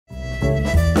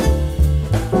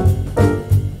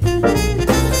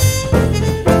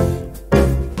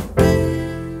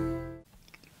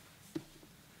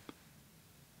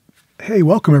Hey,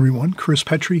 welcome everyone.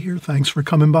 Petri here. Thanks for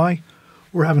coming by.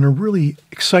 We're having a really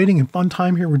exciting and fun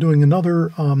time here. We're doing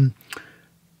another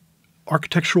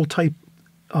architectural type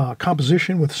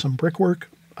composition with some brickwork.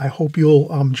 I hope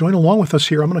you'll join along with us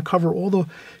here. I'm going to cover all the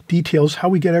details, how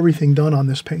we get everything done on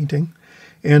this painting.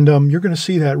 And you're going to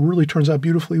see that it really turns out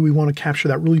beautifully. We want to capture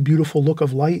that really beautiful look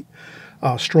of light,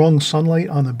 strong sunlight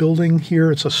on the building here.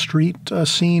 It's a street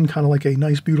scene, kind of like a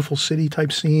nice, beautiful city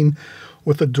type scene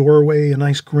with a doorway, a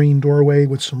nice green doorway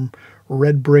with some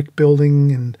red brick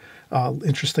building and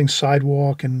interesting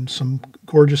sidewalk and some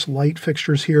gorgeous light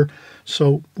fixtures here.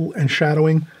 So, and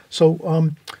shadowing.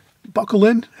 So buckle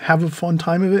in, have a fun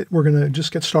time of it. We're going to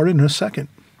just get started in a second.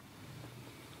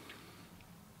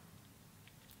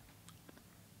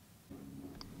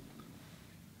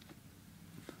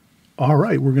 All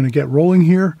right, we're going to get rolling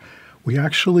here. We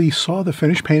actually saw the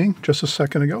finished painting just a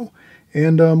second ago.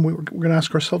 And we're going to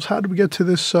ask ourselves, how did we get to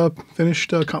this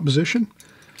finished composition?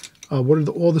 What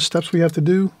are all the steps we have to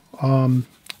do? Some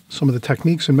of the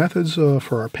techniques and methods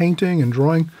for our painting and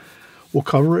drawing. We'll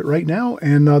cover it right now.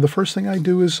 And the first thing I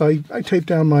do is I tape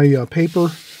down my paper,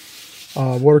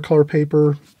 watercolor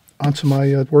paper, onto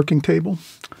my working table.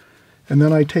 And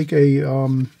then I take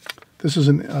this is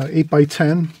an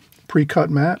 8x10 pre-cut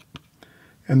mat.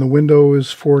 And the window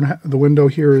is the window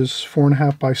here is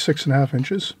 4.5 by 6.5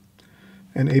 inches.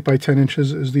 And 8 by 10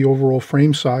 inches is the overall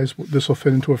frame size. This will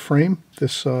fit into a frame,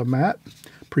 this mat,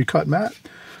 pre-cut mat.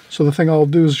 So the thing I'll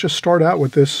do is just start out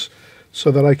with this so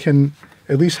that I can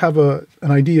at least have an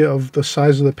idea of the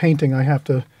size of the painting. I have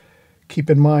to keep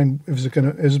in mind,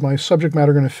 is my subject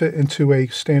matter going to fit into a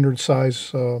standard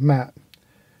size mat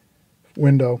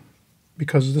window?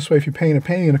 Because this way, if you paint a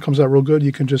painting and it comes out real good,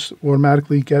 you can just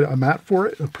automatically get a mat for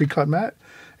it, a pre-cut mat,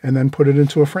 and then put it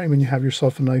into a frame, and you have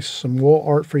yourself some wall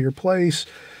art for your place,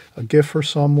 a gift for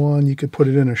someone. You could put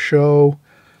it in a show,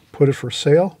 put it for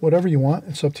sale, whatever you want.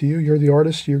 It's up to you. You're the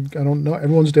artist. I don't know.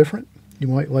 Everyone's different. You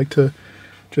might like to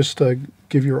just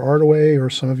give your art away, or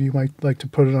some of you might like to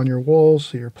put it on your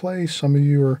walls of your place. Some of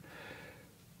you are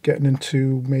getting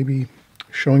into maybe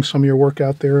showing some of your work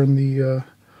out there in the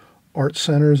art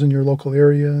centers in your local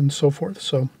area and so forth.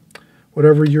 So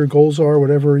whatever your goals are,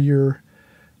 whatever your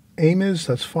aim is,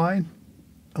 that's fine.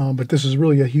 But this is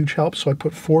really a huge help. So I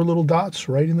put 4 little dots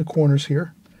right in the corners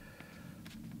here.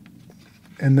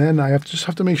 And then I just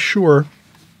have to make sure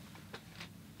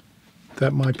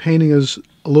that my painting is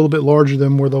a little bit larger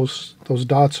than where those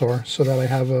dots are, so that I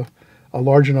have a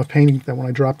large enough painting that when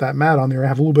I drop that mat on there, I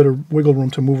have a little bit of wiggle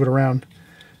room to move it around.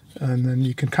 And then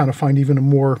you can kind of find even a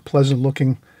more pleasant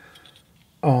looking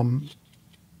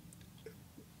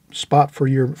spot for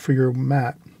your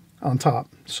mat on top,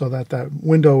 so that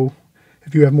window,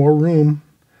 if you have more room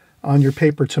on your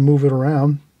paper to move it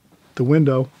around the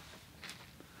window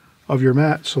of your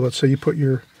mat. So let's say you put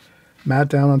your mat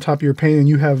down on top of your painting,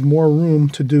 you have more room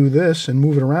to do this and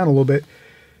move it around a little bit.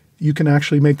 You can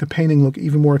actually make the painting look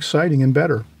even more exciting and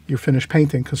better, your finished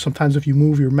painting, because sometimes if you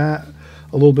move your mat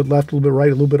a little bit left, a little bit right,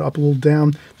 a little bit up, a little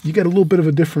down, you get a little bit of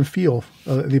a different feel.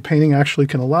 The painting actually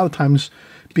can a lot of times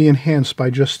be enhanced by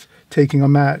just taking a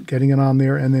mat, getting it on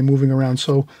there, and then moving around.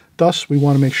 So thus, we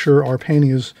want to make sure our painting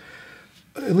is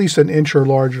at least an inch or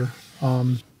larger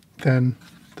than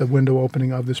the window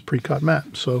opening of this pre-cut mat.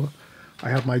 So I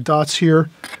have my dots here.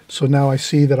 So now I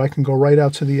see that I can go right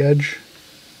out to the edge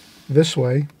this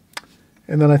way.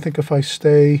 And then I think if I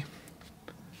stay,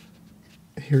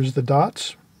 here's the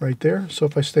dots right there. So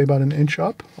if I stay about an inch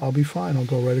up, I'll be fine. I'll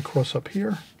go right across up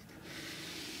here,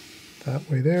 that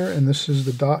way there. And this is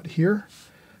the dot here.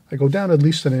 I go down at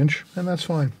least an inch, and that's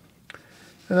fine.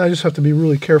 And I just have to be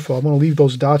really careful. I'm going to leave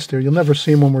those dots there. You'll never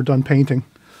see them when we're done painting,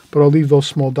 but I'll leave those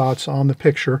small dots on the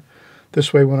picture.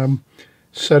 This way, when I'm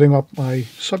setting up my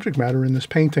subject matter in this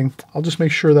painting, I'll just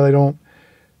make sure that I don't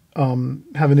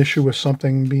have an issue with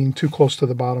something being too close to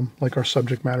the bottom, like our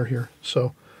subject matter here.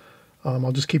 So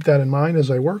I'll just keep that in mind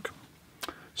as I work.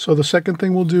 So the second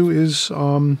thing we'll do is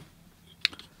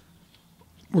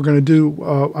we're going to do,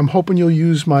 I'm hoping you'll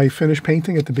use my finished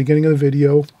painting at the beginning of the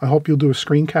video. I hope you'll do a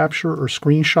screen capture or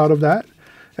screenshot of that,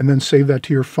 and then save that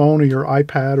to your phone or your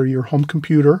iPad or your home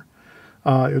computer.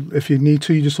 If you need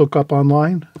to, you just look up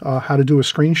online how to do a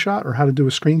screenshot or how to do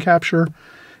a screen capture,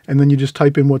 and then you just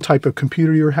type in what type of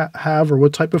computer you have or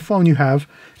what type of phone you have,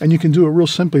 and you can do it real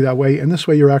simply that way. And this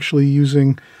way you're actually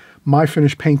using my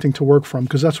finished painting to work from,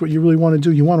 because that's what you really want to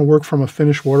do. You want to work from a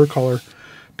finished watercolor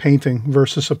painting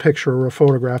versus a picture or a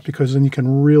photograph, because then you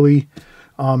can really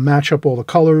match up all the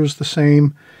colors the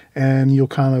same, and you'll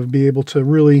kind of be able to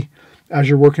really, as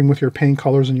you're working with your paint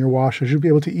colors and your washes, you'll be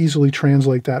able to easily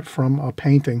translate that from a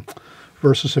painting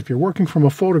versus if you're working from a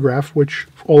photograph, which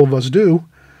all of us do.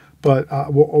 But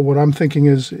what I'm thinking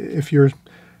is if you're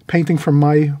painting from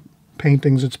my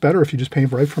paintings, it's better if you just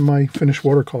paint right from my finished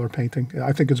watercolor painting.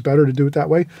 I think it's better to do it that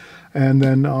way. And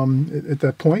then at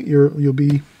that point, you'll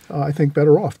be, I think,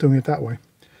 better off doing it that way.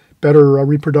 Better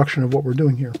reproduction of what we're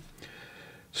doing here.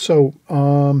 So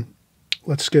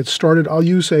let's get started. I'll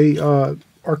use a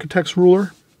architect's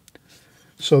ruler.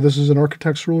 So this is an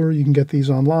architect's ruler. You can get these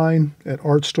online at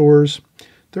art stores.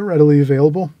 They're readily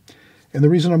available. And the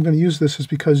reason I'm going to use this is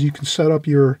because you can set up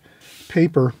your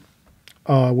paper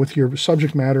with your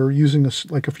subject matter using this,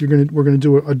 like if we're going to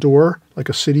do a door, like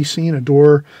a city scene, a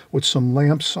door with some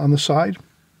lamps on the side,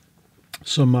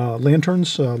 some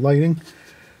lanterns, lighting.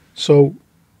 So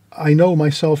I know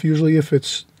myself usually if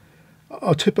it's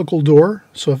a typical door.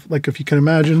 So if you can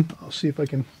imagine, I'll see if I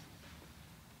can.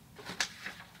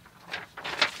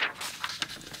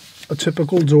 A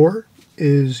typical door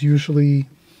is usually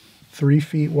 3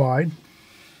 feet wide.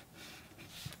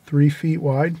 3 feet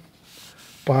wide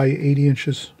by 80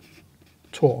 inches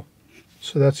tall.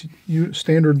 So that's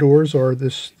standard doors are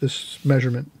this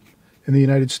measurement in the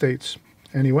United States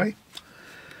anyway.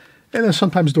 And then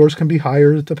sometimes doors can be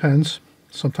higher, it depends.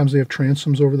 Sometimes they have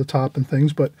transoms over the top and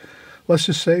things, but let's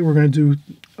just say we're going to do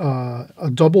a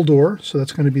double door, so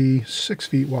that's going to be 6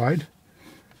 feet wide,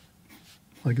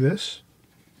 like this,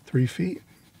 3 feet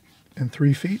and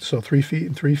 3 feet. So 3 feet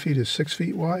and 3 feet is 6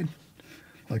 feet wide,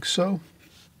 like so.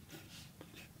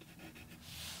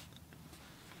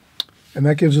 And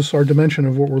that gives us our dimension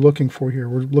of what we're looking for here.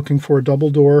 We're looking for a double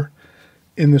door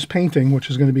in this painting, which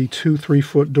is going to be 2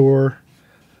 3-foot door,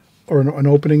 or an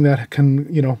opening that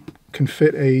can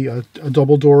fit a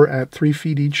double door at 3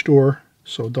 feet each door.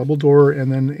 So double door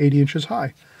and then 80 inches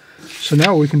high. So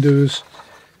now what we can do is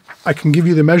I can give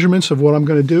you the measurements of what I'm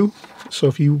going to do. So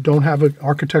if you don't have an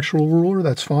architectural ruler,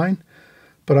 that's fine.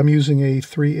 But I'm using a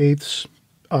 3/8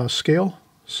 scale.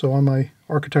 So on my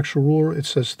architectural ruler, it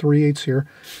says 3/8 here.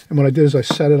 And what I did is I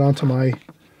set it onto my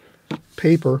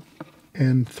paper,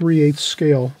 and 3/8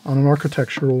 scale on an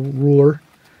architectural ruler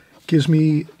gives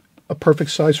me a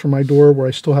perfect size for my door where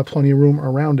I still have plenty of room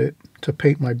around it to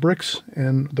paint my bricks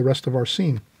and the rest of our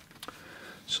scene.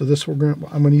 So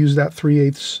I'm going to use that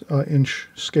 3/8 inch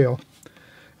scale.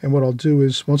 And what I'll do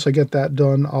is once I get that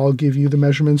done, I'll give you the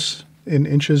measurements in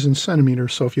inches and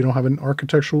centimeters. So if you don't have an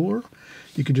architectural ruler,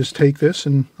 you could just take this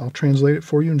and I'll translate it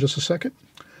for you in just a second.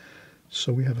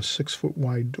 So we have a 6 foot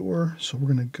wide door. So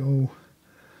we're going to go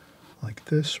like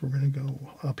this. We're going to go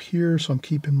up here. So I'm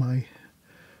keeping my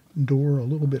door a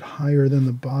little bit higher than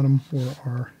the bottom where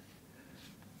our.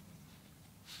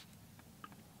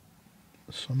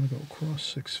 So I'm going to go across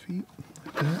 6 feet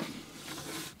like that.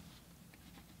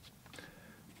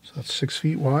 So that's 6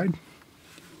 feet wide.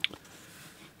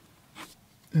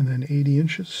 And then 80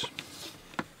 inches.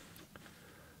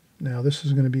 Now this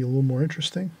is going to be a little more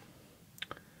interesting.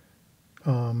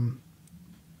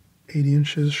 80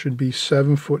 inches should be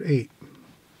 7'8".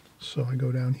 So I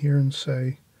go down here and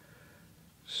say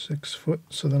 6 foot.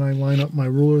 So then I line up my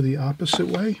ruler the opposite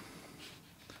way.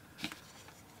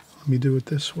 Let me do it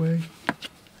this way.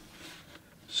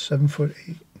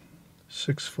 7'8",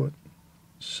 6 foot,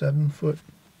 7 foot,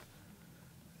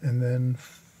 and then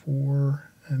 4,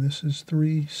 and this is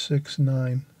 3, 6,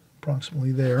 9,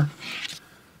 approximately there.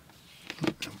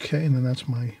 Okay, and then that's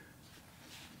my.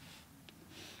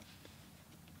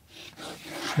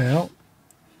 Now,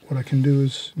 what I can do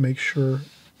is make sure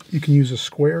you can use a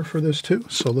square for this too.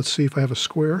 So let's see if I have a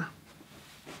square.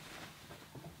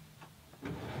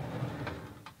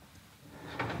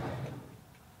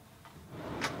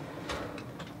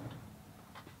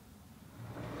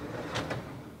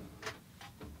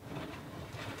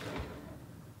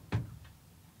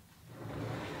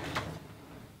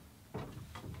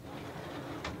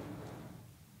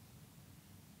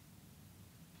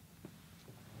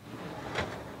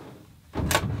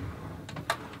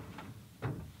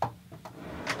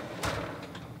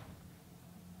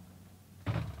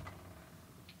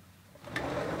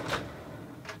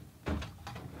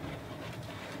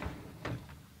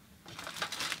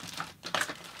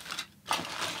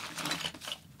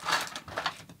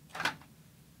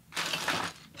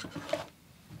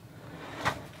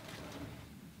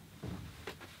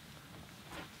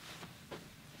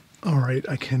 All right,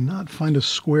 I cannot find a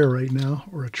square right now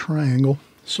or a triangle,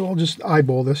 so I'll just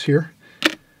eyeball this here.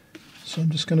 So I'm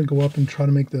just going to go up and try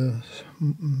to make the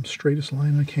straightest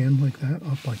line I can, like that,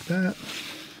 up like that.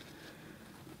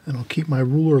 And I'll keep my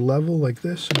ruler level like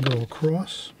this and go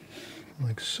across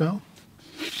like so.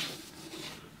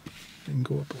 And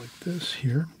go up like this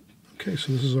here. Okay,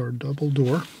 so this is our double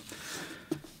door.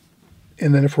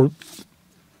 And then if we're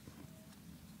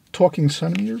talking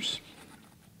centimeters,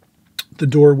 the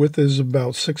door width is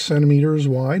about 6 centimeters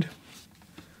wide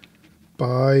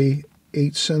by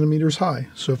 8 centimeters high.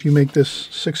 So if you make this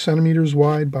 6 centimeters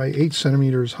wide by 8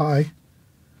 centimeters high,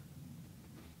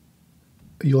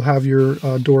 you'll have your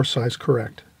door size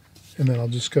correct. And then I'll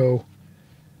just go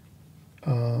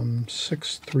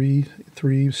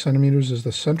 3 centimeters is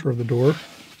the center of the door.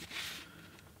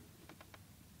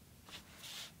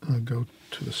 I'll go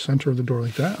to the center of the door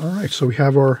like that. All right, so we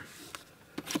have our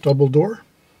double door.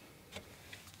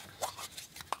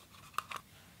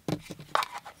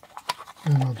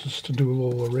 And I'll just do a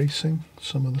little erasing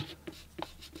some of the...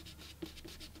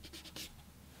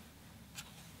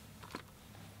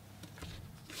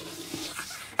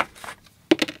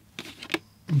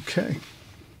 Okay.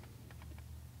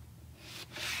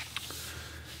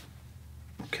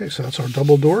 Okay, so that's our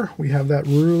double door. We have that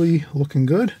really looking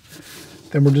good.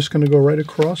 Then we're just going to go right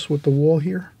across with the wall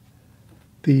here.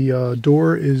 The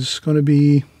door is going to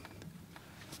be,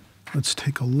 let's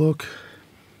take a look.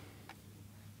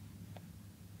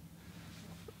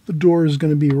 The door is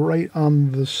going to be right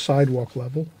on the sidewalk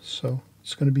level. So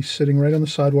it's going to be sitting right on the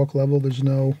sidewalk level. There's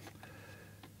no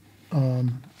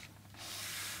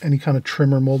any kind of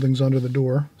trim or moldings under the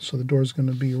door. So the door is going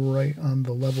to be right on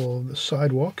the level of the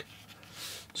sidewalk.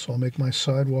 So I'll make my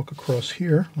sidewalk across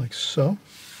here like so.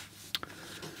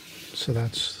 So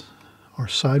that's our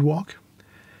sidewalk.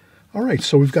 All right,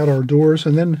 so we've got our doors,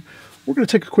 and then we're going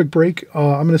to take a quick break.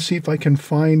 I'm going to see if I can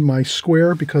find my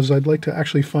square, because I'd like to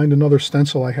actually find another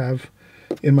stencil I have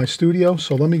in my studio.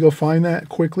 So let me go find that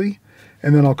quickly,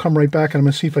 and then I'll come right back, and I'm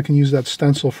going to see if I can use that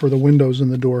stencil for the windows in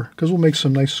the door, because we'll make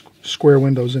some nice square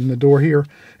windows in the door here.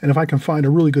 And if I can find a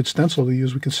really good stencil to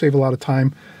use, we can save a lot of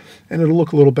time, and it'll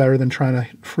look a little better than trying to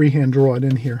freehand draw it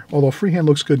in here. Although freehand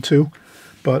looks good too.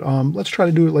 But let's try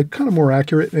to do it like kind of more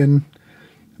accurate, and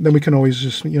then we can always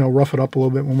just, you know, rough it up a little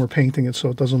bit when we're painting it so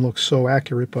it doesn't look so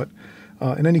accurate. But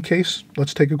in any case,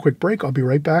 let's take a quick break. I'll be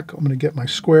right back. I'm going to get my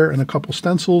square and a couple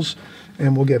stencils,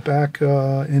 and we'll get back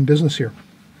in business here.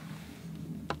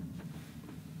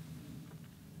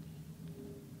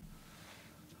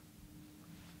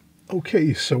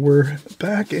 Okay, so we're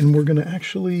back, and we're going to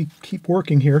actually keep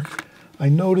working here. I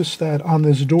noticed that on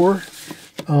this door,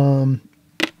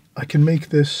 I can make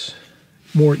this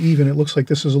more even. It looks like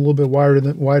this is a little bit wider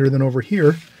than over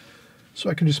here. So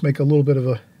I can just make a little bit of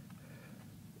a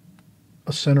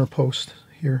center post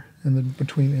here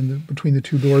between the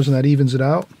two doors, and that evens it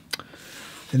out.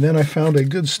 And then I found a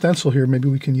good stencil here maybe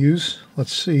we can use.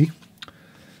 Let's see.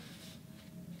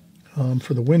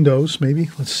 For the windows, maybe.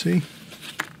 Let's see.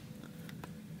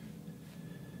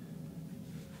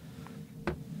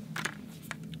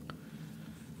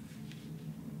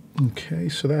 Okay,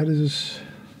 so that is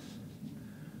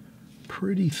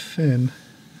pretty thin.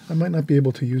 I might not be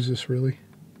able to use this really.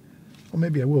 Well,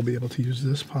 maybe I will be able to use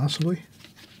this, possibly.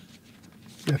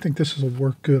 Yeah, I think this will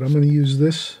work good. I'm going to use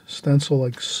this stencil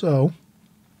like so.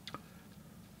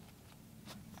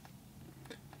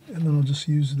 And then I'll just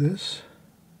use this.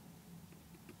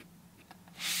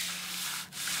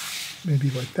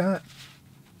 Maybe like that.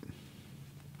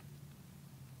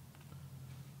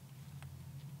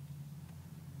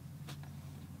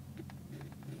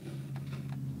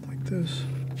 This.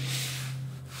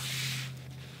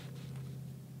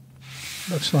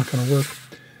 That's not going to work.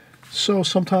 So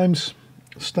sometimes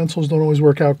stencils don't always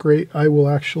work out great. I will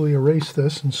actually erase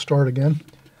this and start again.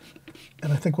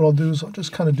 And I think what I'll do is I'll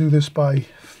just kind of do this by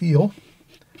feel,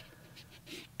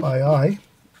 by eye,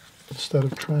 instead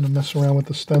of trying to mess around with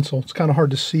the stencil. It's kind of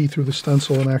hard to see through the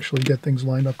stencil and actually get things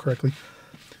lined up correctly.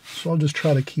 So I'll just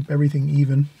try to keep everything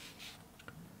even.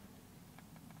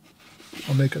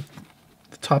 I'll make the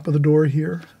top of the door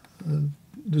here.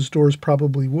 This door is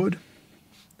probably wood.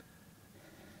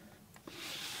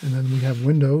 And then we have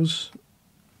windows,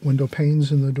 window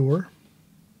panes in the door.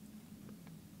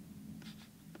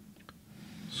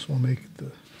 So I'll make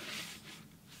the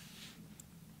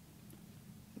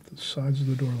sides of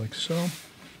the door like so.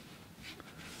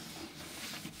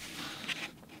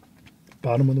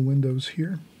 Bottom of the windows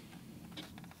here.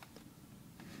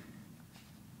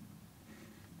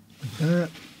 Like that.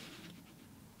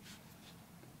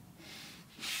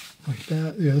 Like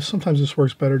that. Yeah, sometimes this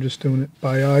works better just doing it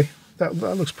by eye. That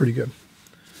looks pretty good.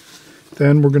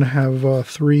 Then we're going to have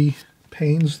 3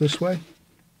 panes this way.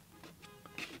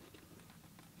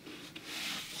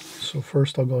 So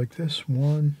first I'll go like this.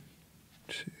 1,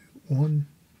 2, 1,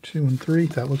 2 and 3.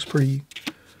 That looks pretty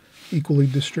equally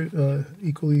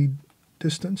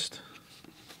distanced.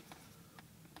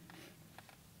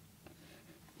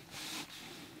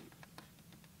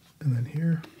 And then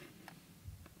here.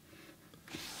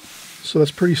 So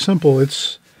that's pretty simple.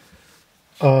 It's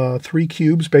 3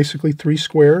 cubes, basically 3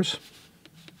 squares.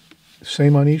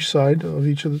 Same on each side of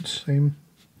each of the same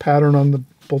pattern on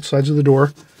both sides of the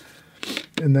door.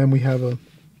 And then we have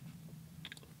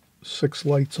 6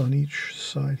 lights on each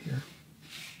side here,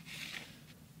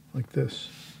 like this.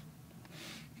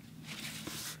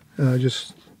 And I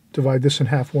just divide this in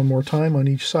half one more time on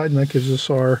each side, and that gives us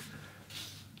our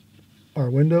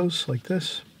windows like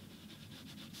this.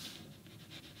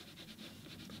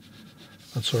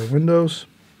 That's our windows.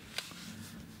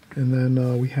 And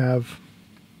then we have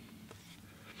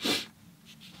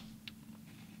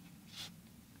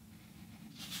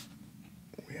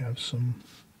some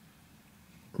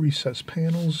recessed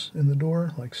panels in the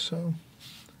door, like so.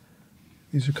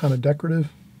 These are kind of decorative.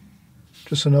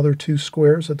 Just another 2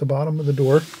 squares at the bottom of the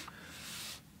door,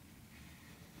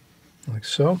 like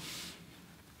so.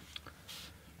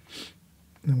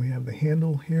 Then we have the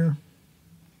handle here.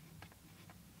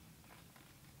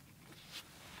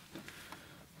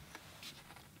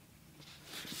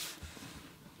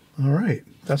 All right,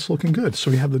 that's looking good. So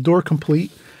we have the door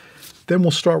complete. Then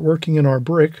we'll start working in our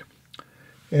brick.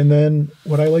 And then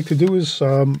what I like to do is,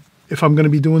 if I'm going to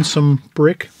be doing some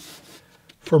brick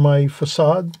for my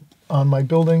facade on my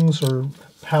buildings or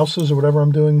houses or whatever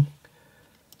I'm doing,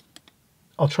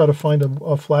 I'll try to find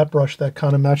a flat brush that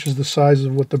kind of matches the size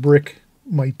of what the brick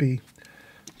might be.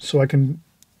 So I can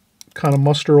kind of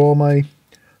muster all my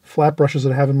flat brushes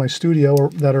that I have in my studio, or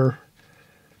that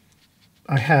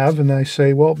I have, and I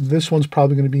say, well, this one's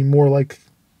probably going to be more like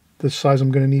the size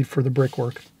I'm going to need for the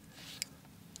brickwork.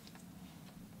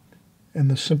 And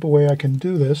the simple way I can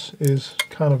do this is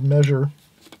kind of measure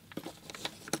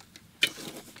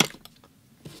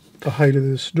the height of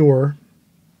this door.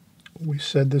 We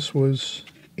said this was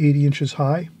 80 inches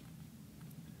high.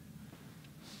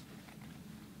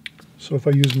 So if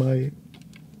I use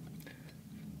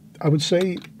I would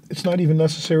say it's not even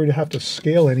necessary to have to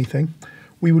scale anything.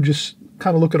 We would just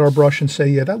kind of look at our brush and say,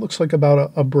 yeah, that looks like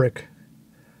about a brick.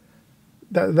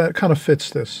 That kind of fits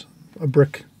this, a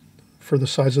brick for the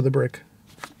size of the brick,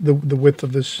 the width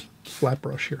of this flat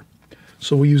brush here.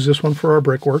 So we use this one for our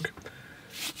brickwork.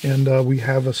 And we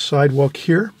have a sidewalk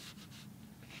here.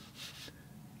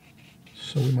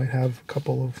 So we might have a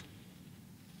couple of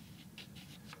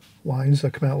lines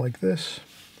that come out like this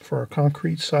for our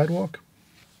concrete sidewalk.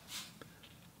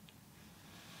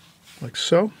 Like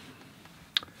so.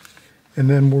 And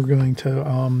then we're going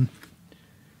to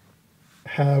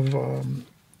have,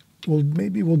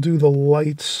 maybe we'll do the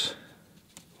lights.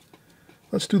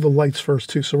 Let's do the lights first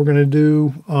too. So we're going to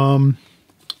do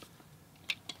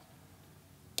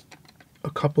a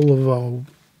couple of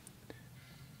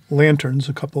lanterns,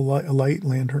 a couple light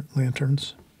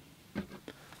lanterns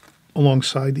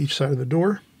alongside each side of the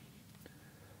door.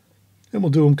 And we'll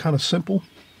do them kind of simple.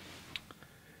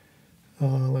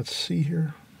 Let's see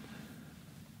here.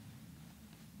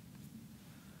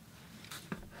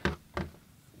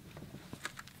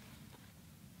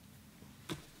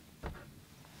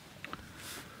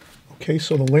 Okay,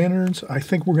 so the lanterns, I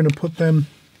think we're going to put them,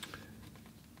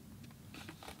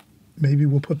 maybe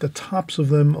we'll put the tops of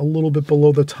them a little bit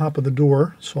below the top of the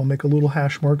door. So I'll make a little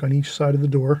hash mark on each side of the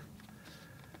door.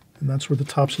 And that's where the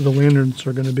tops of the lanterns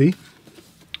are going to be.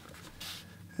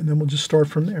 And then we'll just start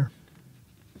from there.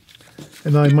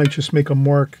 And I might just make a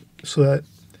mark so that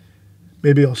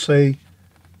maybe I'll say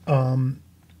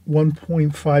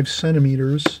 1.5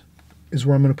 centimeters is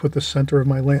where I'm going to put the center of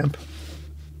my lamp.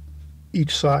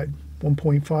 Each side,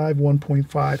 1.5,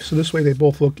 1.5. So this way they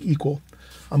both look equal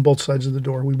on both sides of the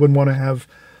door. We wouldn't want to have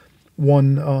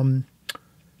one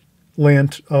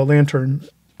lantern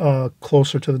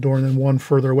closer to the door and then one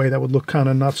further away. That would look kind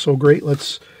of not so great.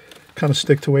 Let's kind of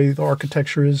stick to the way the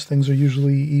architecture is. Things are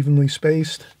usually evenly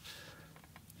spaced.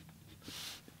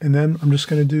 And then I'm just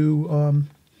going to do, I'm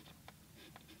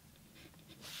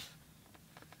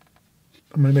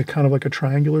going to make kind of like a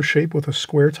triangular shape with a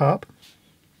square top.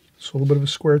 So a little bit of a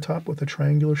square top with a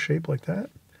triangular shape like that. A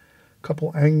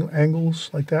couple angles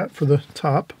like that for the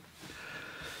top.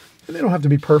 And they don't have to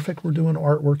be perfect. We're doing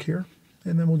artwork here.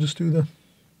 And then we'll just do the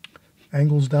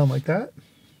angles down like that.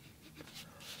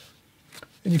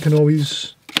 And you can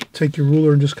always take your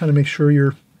ruler and just kind of make sure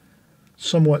you're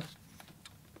somewhat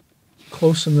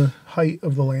close in the height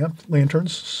of the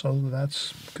lanterns. So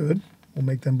that's good. We'll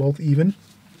make them both even.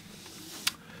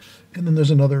 And then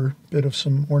there's another bit of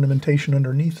some ornamentation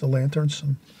underneath the lantern,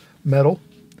 some metal.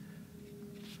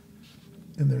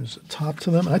 And there's a top to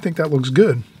them. I think that looks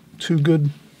good. Two good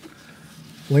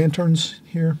lanterns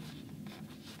here.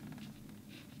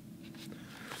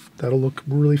 That'll look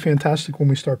really fantastic when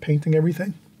we start painting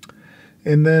everything.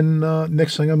 And then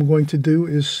next thing I'm going to do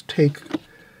is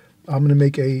I'm going to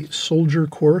make a soldier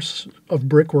course of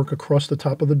brickwork across the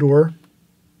top of the door.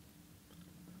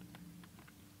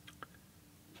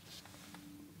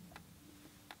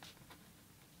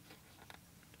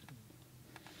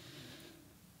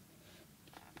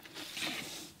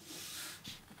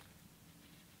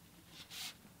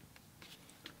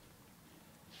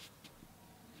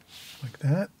 Like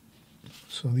that.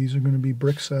 So these are going to be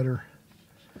bricks that are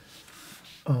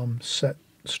set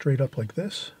straight up like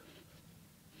this.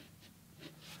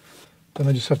 Then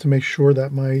I just have to make sure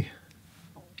that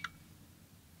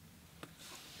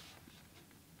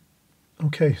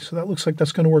okay, so that looks like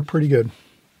that's going to work pretty good.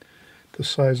 The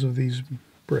size of these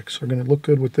bricks are going to look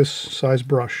good with this size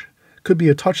brush. Could be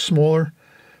a touch smaller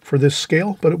for this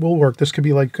scale, but it will work. This could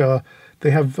be like,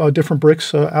 they have different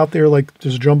bricks out there, like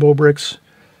there's jumbo bricks.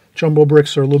 Jumbo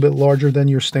bricks are a little bit larger than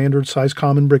your standard size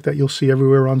common brick that you'll see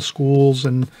everywhere on schools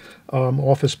and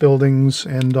office buildings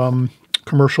and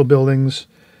commercial buildings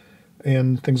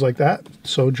and things like that.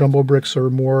 So jumbo bricks are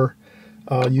more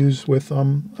used with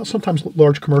sometimes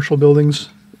large commercial buildings.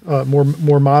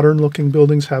 More modern looking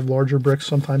buildings have larger bricks,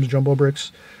 sometimes jumbo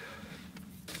bricks.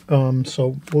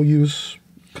 So we'll use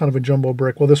kind of a jumbo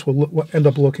brick. Well, this will end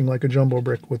up looking like a jumbo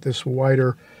brick with this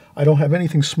wider. I don't have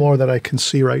anything smaller that I can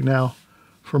see right now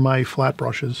for my flat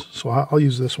brushes, so I'll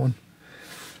use this one.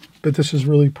 But this is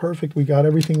really perfect. We got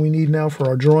everything we need now for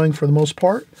our drawing for the most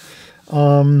part.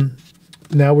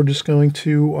 Now we're just going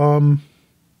to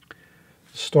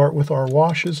start with our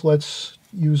washes. Let's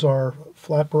use our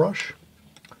flat brush.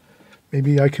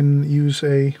 Maybe I can use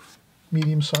a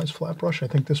medium-sized flat brush. I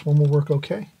think this one will work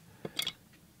okay.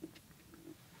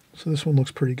 So this one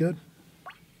looks pretty good.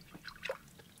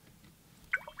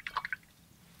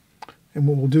 And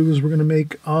what we'll do is we're going to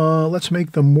make, let's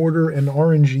make the mortar an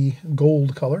orangey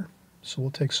gold color. So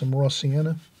we'll take some raw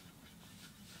sienna,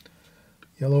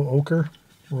 yellow ochre,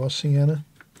 raw sienna,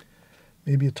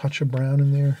 maybe a touch of brown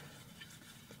in there,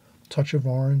 a touch of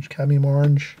orange, cadmium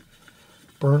orange,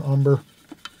 burnt umber, a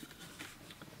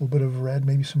little bit of red,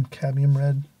 maybe some cadmium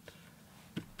red,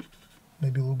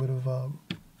 maybe a little bit of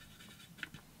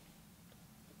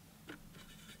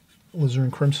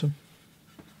alizarin crimson.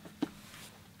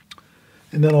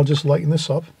 And then I'll just lighten this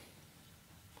up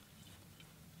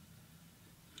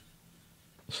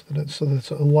so that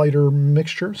it's a lighter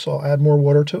mixture. So I'll add more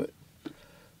water to it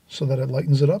so that it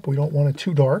lightens it up. We don't want it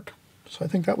too dark. So I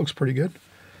think that looks pretty good.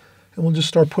 And we'll just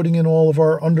start putting in all of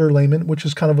our underlayment, which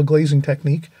is kind of a glazing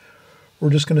technique. We're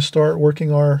just going to start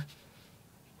working our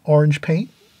orange paint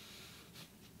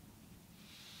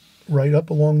right up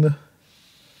along the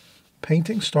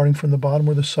painting, starting from the bottom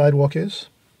where the sidewalk is.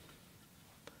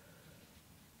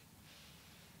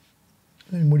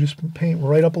 And we'll just paint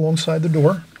right up alongside the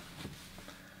door.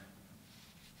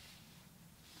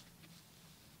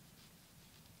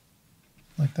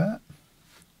 Like that.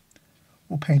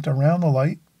 We'll paint around the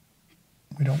light.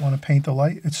 We don't want to paint the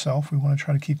light itself. We want to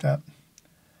try to keep that.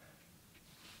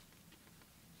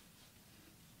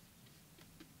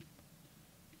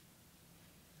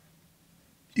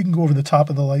 You can go over the top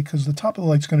of the light because the top of the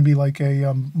light's going to be like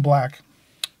a black.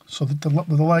 So that the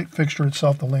light fixture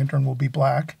itself, the lantern, will be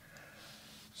black.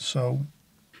 So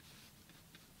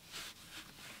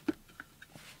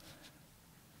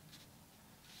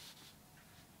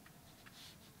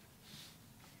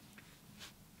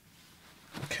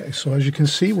okay, so as you can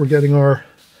see, we're getting our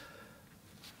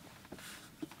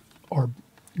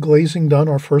glazing done,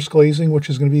 our first glazing, which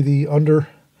is going to be the under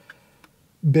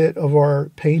bit of our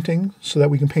painting so that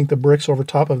we can paint the bricks over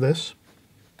top of this.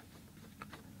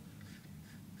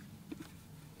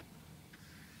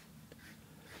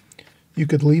 You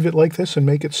could leave it like this and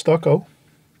make it stucco.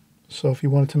 So if you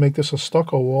wanted to make this a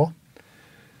stucco wall,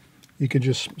 you could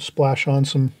just splash on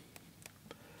some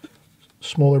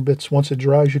smaller bits. Once it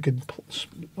dries, you could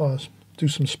do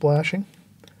some splashing.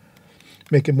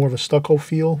 Make it more of a stucco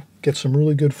feel. Get some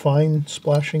really good fine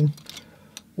splashing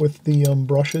with the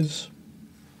brushes.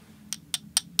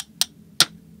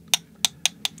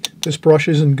 This brush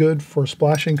isn't good for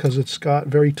splashing because it's got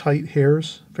very tight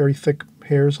hairs, very thick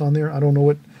hairs on there. I don't know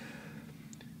what...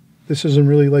 This isn't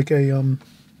really like a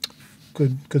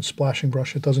good splashing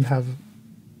brush. It doesn't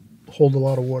hold a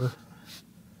lot of water.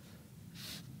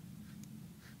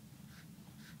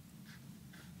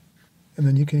 And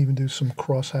then you can even do some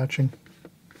cross hatching.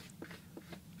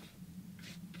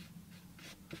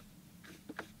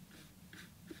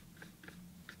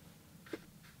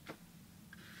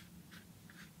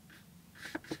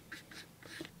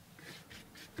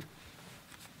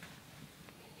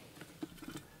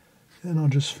 And I'll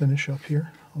just finish up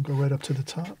here. I'll go right up to the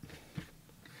top.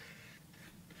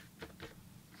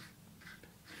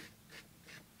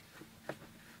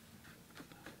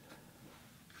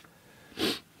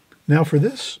 Now for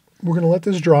this, we're going to let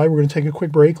this dry. We're going to take a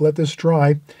quick break, let this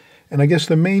dry. And I guess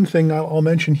the main thing I'll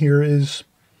mention here is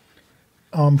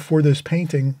for this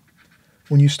painting,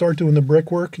 when you start doing the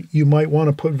brickwork, you might want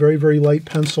to put very, very light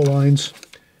pencil lines.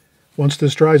 Once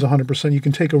this dries 100%, you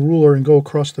can take a ruler and go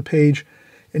across the page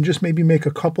and just maybe make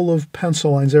a couple of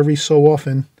pencil lines every so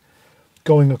often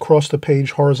going across the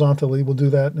page horizontally. We'll do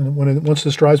that. And once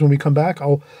this dries, when we come back,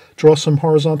 I'll draw some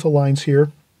horizontal lines here.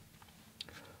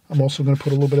 I'm also going to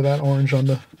put a little bit of that orange on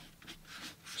the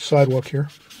sidewalk here.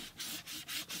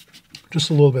 Just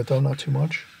a little bit though, not too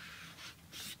much.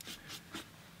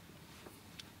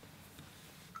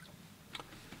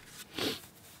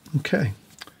 Okay,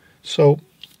 so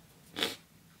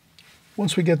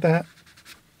once we get that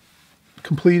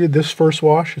completed, this first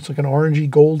wash, it's like an orangey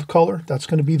gold color. That's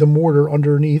going to be the mortar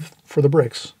underneath for the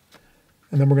bricks.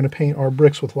 And then we're going to paint our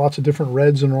bricks with lots of different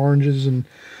reds and oranges and a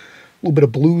little bit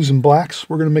of blues and blacks.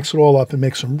 We're going to mix it all up and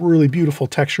make some really beautiful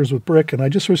textures with brick. And I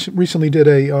just recently did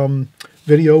a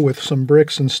video with some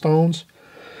bricks and stones.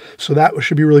 So that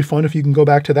should be really fun. If you can go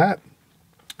back to that,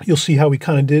 you'll see how we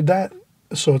kind of did that.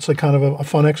 So it's like kind of a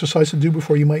fun exercise to do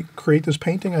before you might create this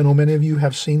painting. I know many of you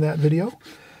have seen that video.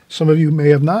 Some of you may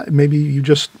have not. Maybe you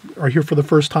just are here for the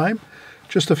first time.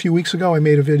 Just a few weeks ago, I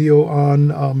made a video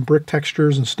on brick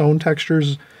textures and stone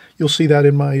textures. You'll see that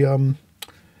in my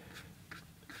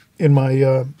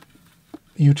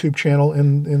YouTube channel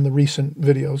in the recent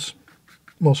videos,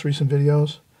 most recent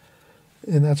videos.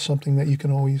 And that's something that you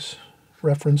can always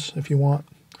reference if you want.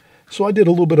 So I did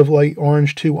a little bit of light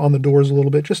orange too on the doors a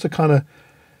little bit, just to kind of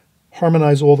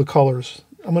harmonize all the colors.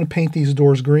 I'm going to paint these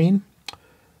doors green,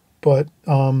 but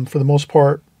for the most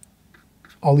part,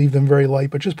 I'll leave them very light,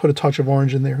 but just put a touch of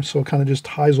orange in there so it kind of just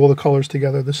ties all the colors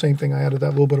together. The same thing, I added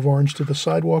that little bit of orange to the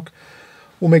sidewalk.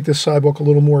 We'll make this sidewalk a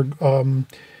little more, a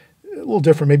little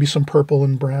different, maybe some purple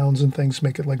and browns and things,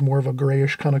 make it like more of a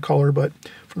grayish kind of color, but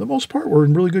for the most part, we're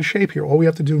in really good shape here. All we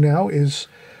have to do now is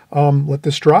let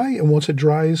this dry, and once it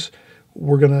dries,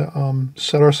 we're going to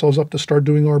set ourselves up to start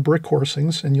doing our brick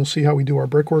coursings, and you'll see how we do our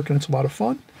brickwork, and it's a lot of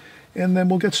fun, and then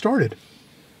we'll get started.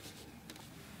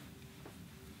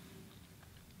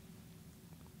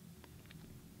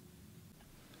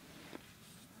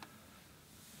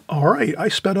 All right, I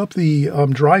sped up the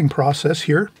drying process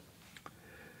here.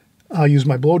 I used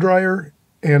my blow dryer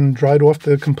and dried off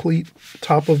the complete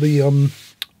top of the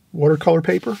watercolor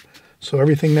paper. So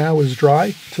everything now is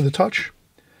dry to the touch.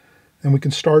 And we can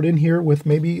start in here with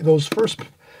maybe those first,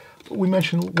 we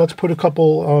mentioned, let's put a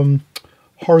couple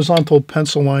horizontal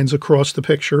pencil lines across the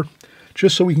picture,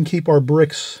 just so we can keep our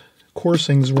bricks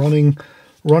coursings running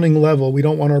level. We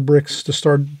don't want our bricks to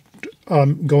start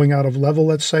going out of level,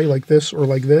 let's say, like this or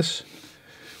like this.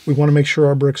 We want to make sure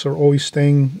our bricks are always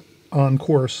staying on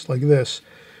course, like this.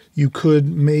 You could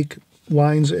make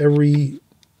lines every,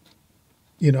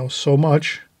 so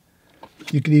much.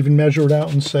 You could even measure it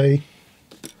out and say,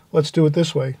 let's do it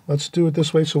this way. Let's do it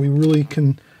this way so we really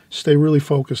can stay really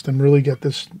focused and really get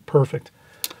this perfect.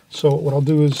 So what I'll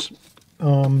do is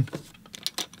I'm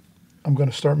going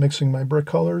to start mixing my brick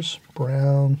colors,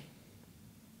 brown,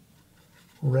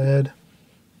 red,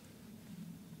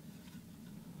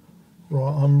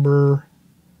 raw umber,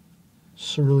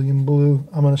 cerulean blue.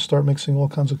 I'm going to start mixing all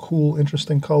kinds of cool,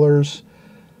 interesting colors,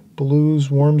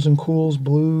 blues, warms and cools,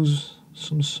 blues,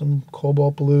 some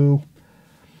cobalt blue,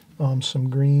 some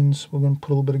greens. We're going to put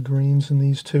a little bit of greens in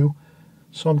these too.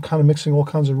 So I'm kind of mixing all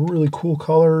kinds of really cool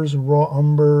colors, raw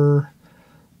umber,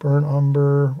 burnt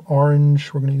umber,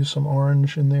 orange. We're going to use some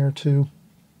orange in there too.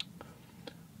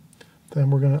 Then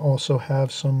we're going to also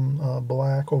have some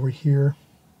black over here.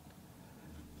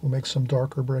 We'll make some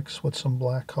darker bricks with some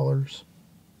black colors.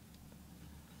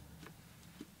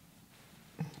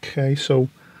 Okay, so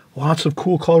lots of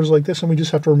cool colors like this, and we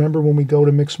just have to remember when we go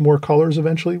to mix more colors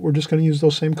eventually, we're just going to use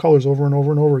those same colors over and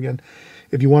over and over again.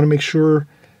 If you want to make sure,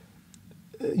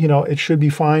 it should be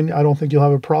fine. I don't think you'll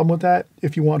have a problem with that.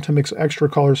 If you want to mix extra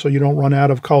colors so you don't run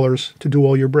out of colors to do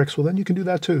all your bricks, well, then you can do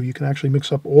that too. You can actually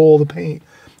mix up all the paint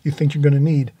you think you're going to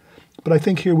need. But I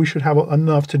think here we should have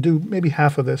enough to do maybe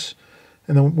half of this,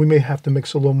 and then we may have to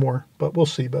mix a little more, but we'll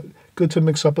see. But good to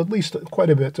mix up at least quite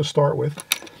a bit to start with.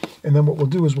 And then what we'll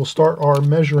do is we'll start our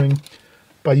measuring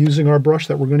by using our brush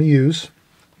that we're going to use.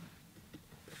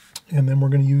 And then we're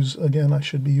going to use, again, I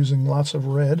should be using lots of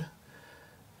red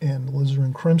and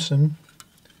alizarin crimson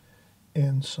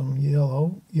and some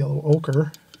yellow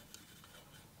ochre,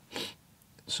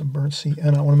 some burnt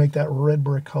sienna. I want to make that red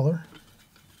brick color.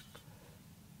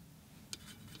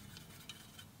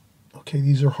 Okay,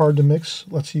 these are hard to mix.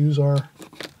 Let's use our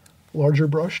larger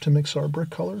brush to mix our brick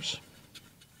colors.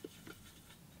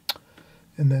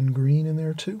 And then green in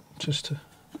there too, just to,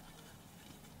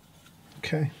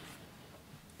 okay.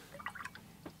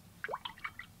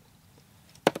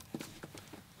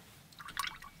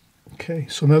 Okay,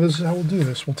 so now this is how we'll do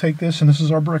this. We'll take this, and this is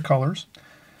our brick colors,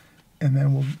 and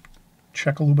then we'll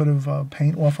check a little bit of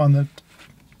paint off on the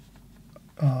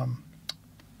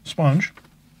sponge,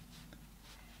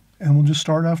 and we'll just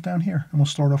start off down here, and we'll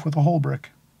start off with a whole brick,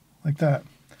 like that.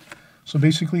 So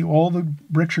basically all the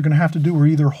bricks you're going to have to do are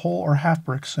either whole or half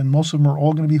bricks, and most of them are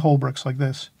all going to be whole bricks like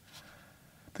this.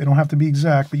 They don't have to be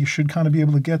exact, but you should kind of be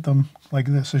able to get them like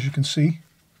this, as you can see.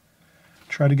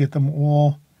 Try to get them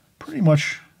all pretty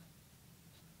much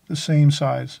the same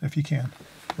size if you can,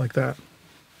 like that.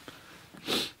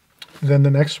 Then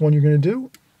the next one you're going to do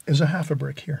is a half a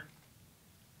brick here.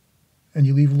 And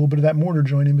you leave a little bit of that mortar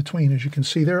joint in between. As you can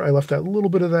see there, I left that little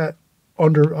bit of that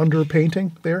under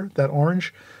painting there, that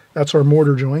orange. That's our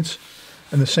mortar joints.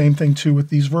 And the same thing too with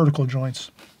these vertical joints.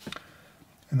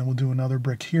 And then we'll do another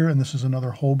brick here, and this is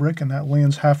another whole brick, and that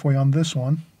lands halfway on this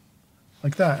one,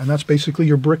 like that. And that's basically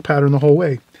your brick pattern the whole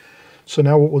way. So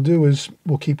now what we'll do is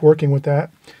we'll keep working with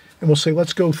that, and we'll say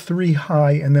let's go 3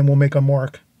 high, and then we'll make a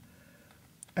mark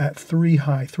at 3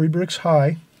 high. 3 bricks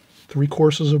high, 3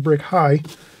 courses of brick high.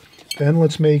 Then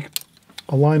let's make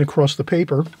a line across the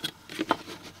paper,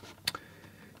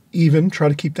 even, try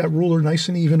to keep that ruler nice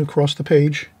and even across the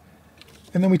page.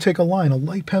 And then we take a line, a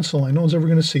light pencil line, no one's ever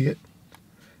going to see it.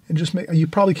 And just make, you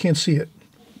probably can't see it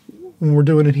when we're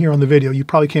doing it here on the video. You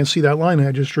probably can't see that line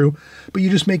I just drew, but you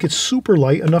just make it super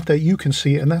light enough that you can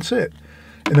see it, and that's it.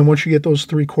 And then once you get those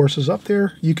 3 courses up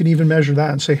there, you can even measure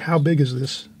that and say, how big is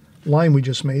this line we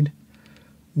just made?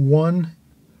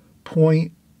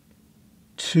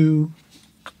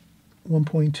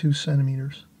 1.2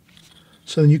 centimeters.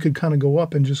 So then you could kind of go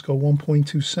up and just go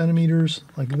 1.2 centimeters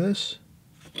like this.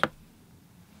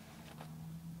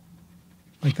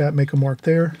 Like that, make a mark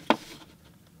there.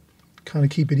 Kind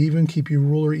of keep it even, keep your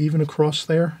ruler even across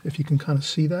there, if you can kind of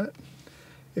see that.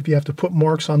 If you have to put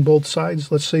marks on both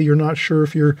sides, let's say you're not sure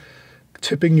if you're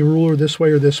tipping your ruler this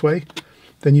way or this way,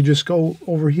 then you just go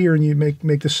over here and you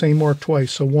make the same mark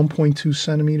twice. So 1.2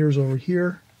 centimeters over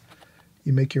here,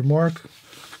 you make your mark.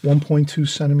 1.2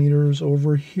 centimeters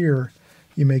over here,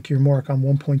 you make your mark on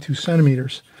 1.2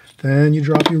 centimeters. Then you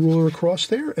drop your ruler across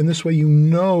there, and this way you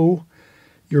know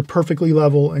you're perfectly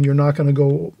level and you're not going to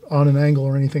go on an angle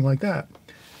or anything like that.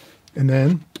 And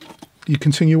then you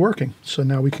continue working. So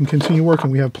now we can continue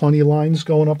working. We have plenty of lines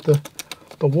going up the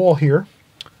wall here.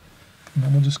 And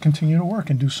then we'll just continue to work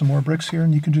and do some more bricks here,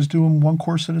 and you can just do them 1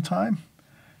 course at a time.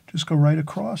 Just go right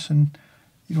across, and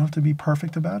you don't have to be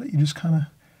perfect about it. You just kind of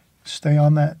stay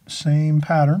on that same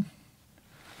pattern.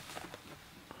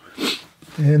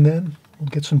 And then we'll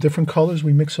get some different colors.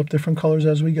 We mix up different colors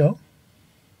as we go.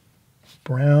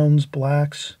 Browns,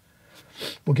 blacks.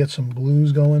 We'll get some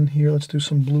blues going here. Let's do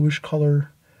some bluish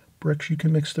color bricks. You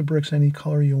can mix the bricks any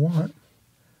color you want,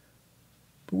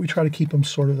 but we try to keep them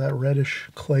sort of that reddish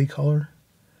clay color,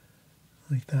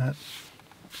 like that.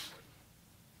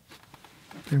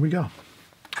 There we go.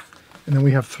 And then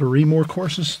we have 3 more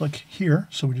courses like here,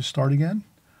 so we just start again.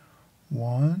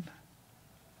 1,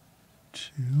 2,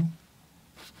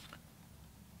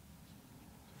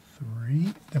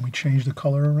 3. Then we change the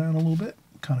color around a little bit,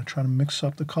 kind of try to mix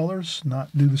up the colors, not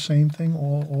do the same thing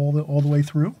all the way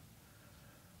through.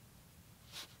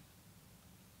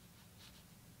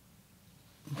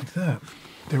 Like that.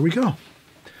 There we go.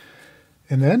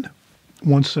 And then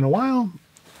once in a while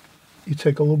you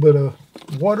take a little bit of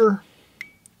water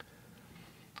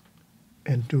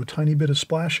and do a tiny bit of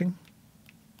splashing,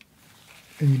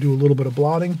 and you do a little bit of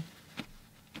blotting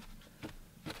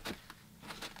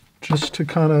just to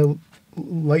kind of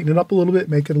lighten it up a little bit,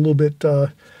 make it a little bit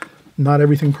not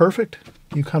everything perfect.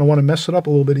 You kind of want to mess it up a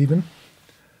little bit even,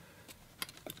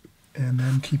 and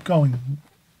then keep going.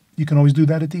 You can always do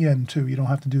that at the end too. You don't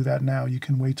have to do that now. You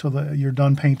can wait till you're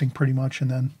done painting pretty much, and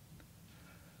then,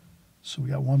 so we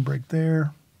got 1 brick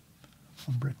there,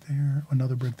 1 brick there,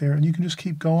 another brick there, and you can just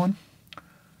keep going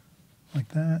like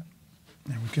that.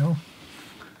 There we go.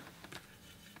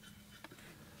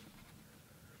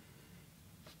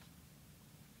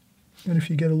 And if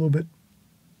you get a little bit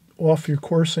off your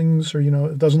coursings, or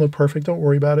it doesn't look perfect, don't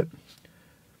worry about it.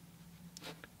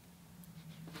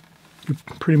 You're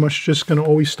pretty much just going to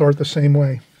always start the same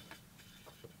way.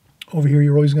 Over here,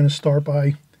 you're always going to start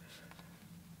by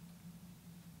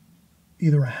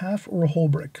either a half or a whole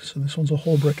brick. So this one's a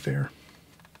whole brick there.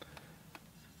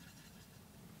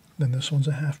 Then this one's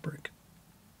a half brick.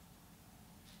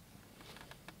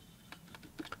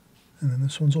 and then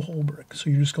this one's a whole brick. So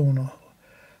you're just going a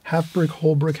half brick,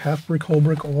 whole brick, half brick, whole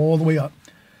brick, all the way up.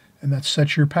 And that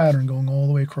sets your pattern going all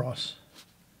the way across.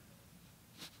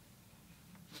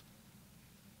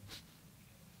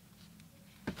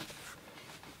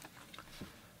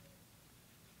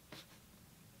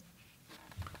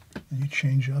 And you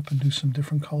change up and do some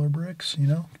different color bricks, you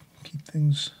know, keep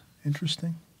things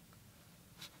interesting.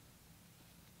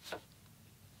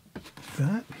 Like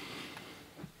that.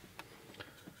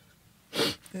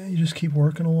 And you just keep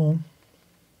working along.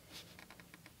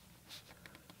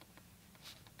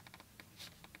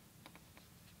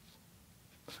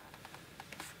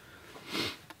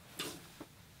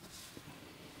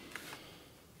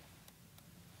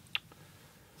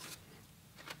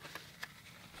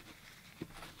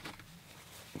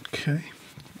 Okay,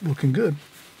 looking good.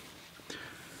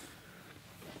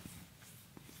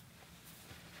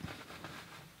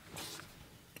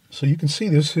 So you can see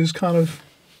this is kind of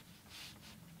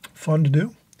fun to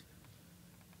do.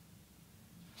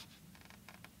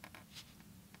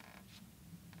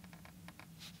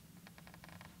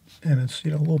 And it's,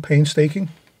 you know, a little painstaking,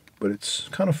 but it's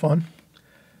kind of fun.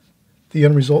 The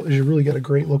end result is you really get a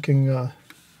great looking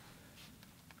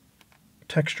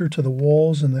texture to the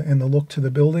walls and the look to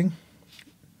the building.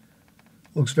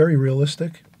 Looks very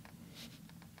realistic.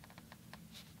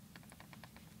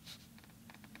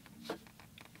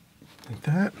 Like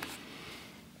that.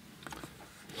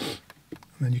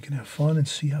 And then you can have fun and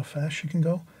see how fast you can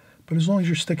go. But as long as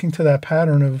you're sticking to that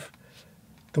pattern of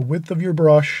the width of your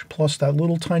brush plus that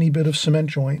little tiny bit of cement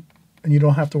joint, and you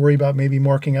don't have to worry about maybe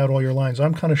marking out all your lines.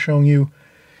 I'm kind of showing you,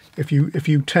 if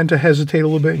you tend to hesitate a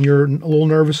little bit and you're a little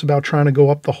nervous about trying to go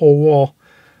up the whole wall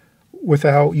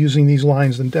without using these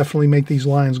lines, then definitely make these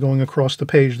lines going across the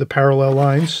page, the parallel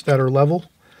lines that are level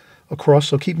across.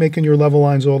 So keep making your level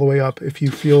lines all the way up if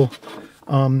you feel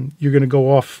you're going to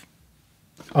go off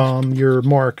your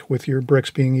mark with your bricks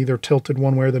being either tilted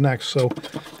one way or the next. So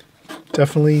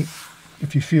definitely,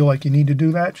 if you feel like you need to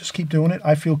do that, just keep doing it.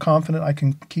 I feel confident I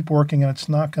can keep working and it's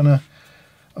not going to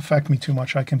affect me too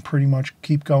much. I can pretty much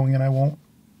keep going and I won't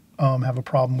have a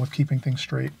problem with keeping things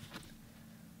straight.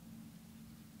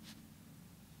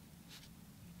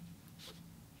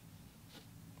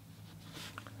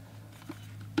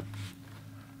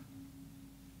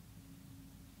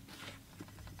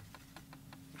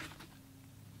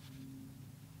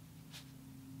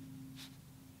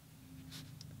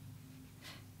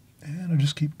 And I'll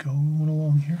just keep going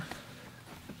along here.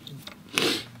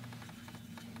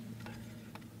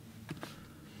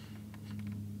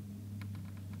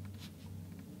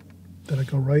 Then I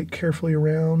go right carefully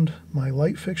around my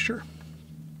light fixture.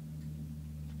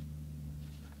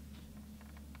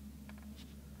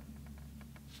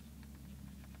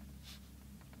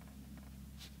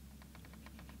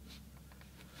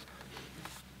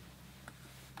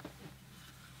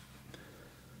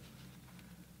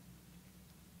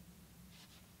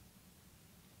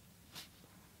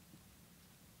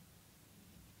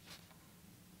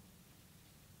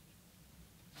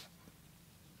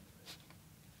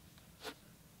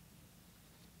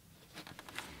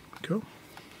 Go.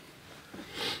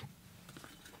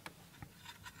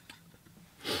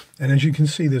 And as you can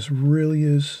see, this really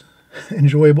is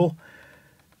enjoyable,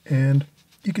 and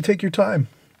you can take your time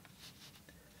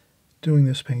doing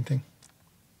this painting.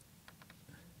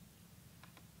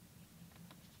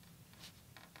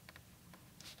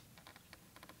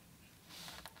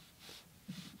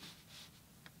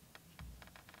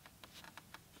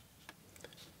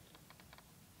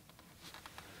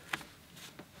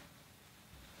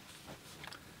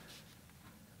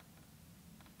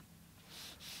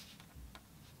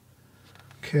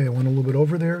 Okay, I went a little bit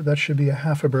over there. That should be a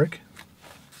half a brick.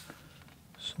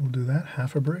 So we'll do that,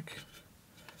 half a brick.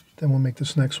 Then we'll make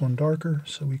this next one darker,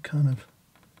 so we kind of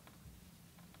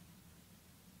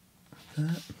like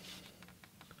that.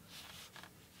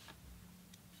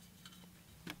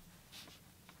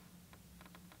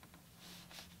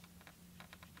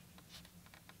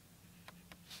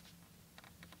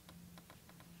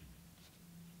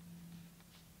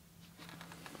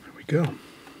 There we go.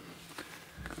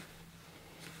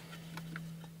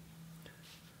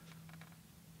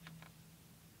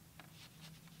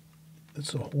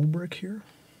 That's a whole brick here.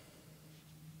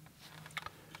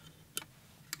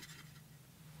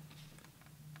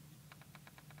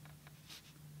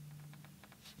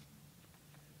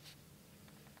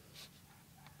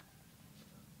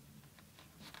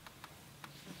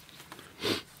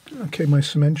 Okay, my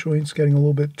cement joint's getting a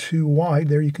little bit too wide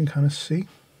there, you can kind of see.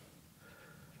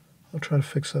 I'll try to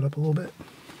fix that up a little bit.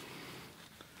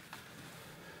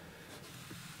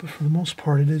 But for the most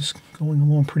part, it is going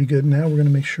along pretty good. Now we're going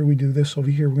to make sure we do this over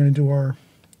here. We're going to do our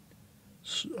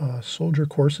soldier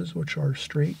courses, which are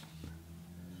straight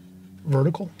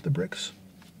vertical, the bricks.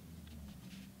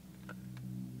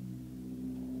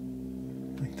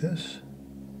 Like this.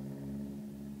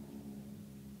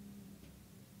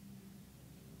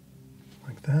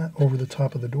 Like that, over the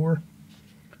top of the door.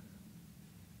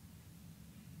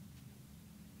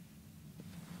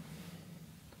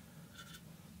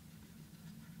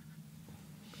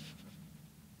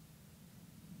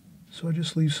 So I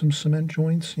just leave some cement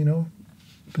joints, you know,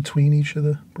 between each of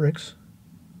the bricks.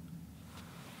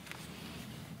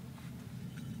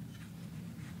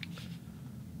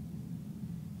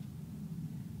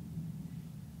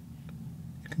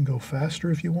 You can go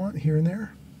faster if you want, here and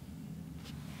there,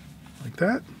 like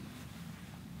that.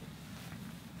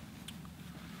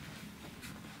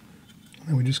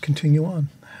 And we just continue on.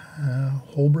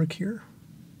 Whole brick here,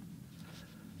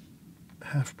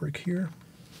 half brick here.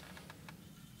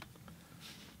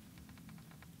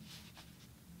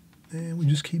 And we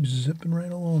just keep zipping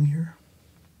right along here.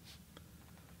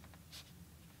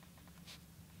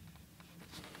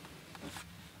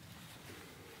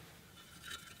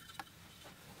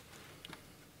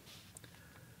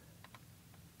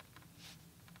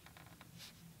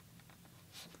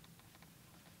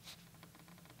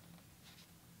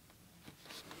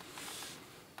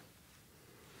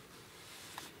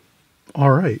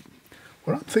 All right.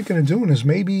 What I'm thinking of doing is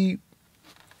maybe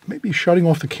shutting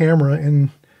off the camera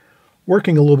and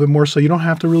working a little bit more so you don't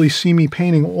have to really see me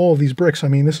painting all of these bricks. I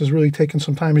mean, this is really taking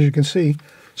some time, as you can see.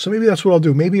 So maybe that's what I'll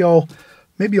do. Maybe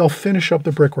I'll finish up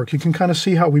the brickwork. You can kind of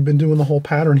see how we've been doing the whole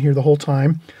pattern here the whole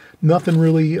time. Nothing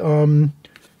really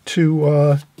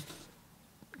too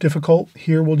difficult.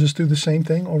 Here we'll just do the same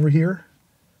thing over here.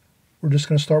 We're just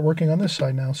going to start working on this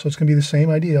side now. So it's going to be the same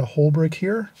idea. Whole brick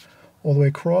here, all the way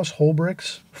across, whole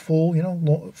bricks, full, you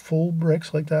know, full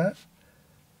bricks like that.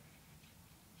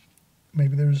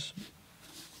 Maybe there's,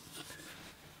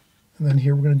 and then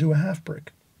here we're going to do a half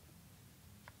brick,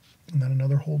 and then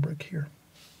another whole brick here.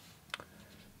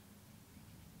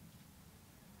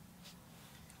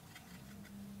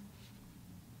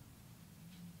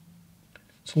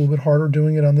 It's a little bit harder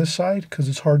doing it on this side because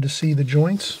it's hard to see the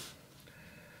joints.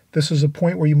 This is a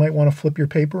point where you might want to flip your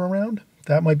paper around.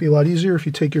 That might be a lot easier if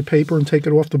you take your paper and take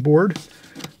it off the board.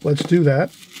 Let's do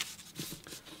that.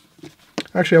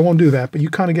 Actually, I won't do that, but you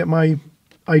kind of get my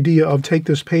idea of take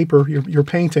this paper, you're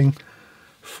painting,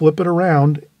 flip it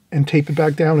around, and tape it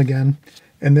back down again.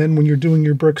 And then when you're doing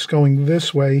your bricks going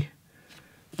this way,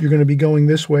 you're going to be going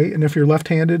this way. And if you're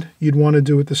left-handed, you'd want to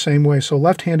do it the same way. So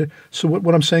left-handed, so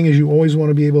what I'm saying is you always want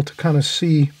to be able to kind of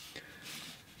see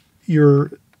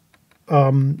your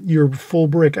full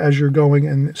brick as you're going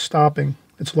and stopping.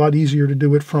 It's a lot easier to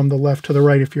do it from the left to the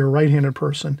right if you're a right-handed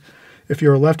person. If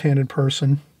you're a left-handed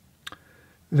person,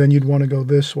 then you'd want to go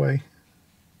this way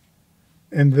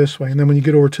and this way. And then when you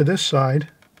get over to this side,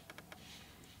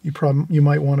 you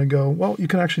might want to go, well, you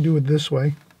can actually do it this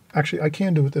way. Actually, I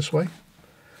can do it this way.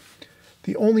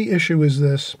 The only issue is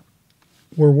this.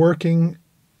 We're working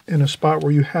in a spot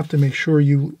where you have to make sure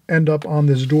you end up on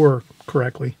this door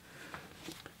correctly.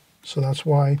 So that's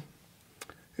why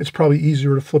it's probably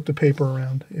easier to flip the paper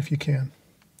around if you can.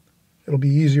 It'll be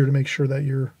easier to make sure that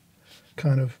you're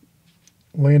kind of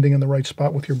landing in the right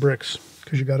spot with your bricks,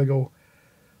 because you got to go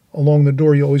along the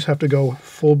door. You always have to go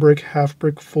full brick, half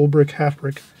brick, full brick, half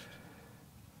brick.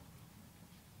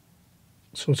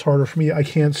 So it's harder for me. I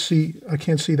can't see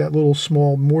that little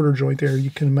small mortar joint there.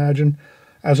 You can imagine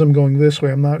as I'm going this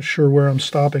way, I'm not sure where I'm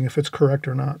stopping, if it's correct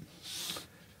or not.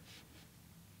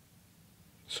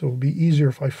 So it'll be easier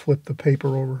if I flip the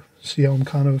paper over. See how I'm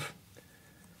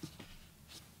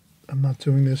not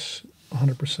doing this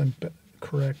 100%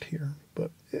 correct here,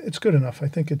 but it's good enough. I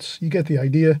think you get the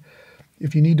idea.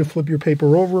 If you need to flip your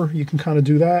paper over, you can kind of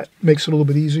do that. Makes it a little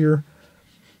bit easier.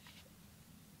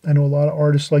 I know a lot of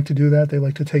artists like to do that. They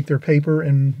like to take their paper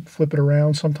and flip it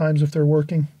around sometimes if they're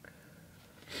working.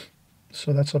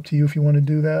 So that's up to you if you want to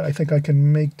do that. I think I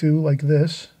can make do like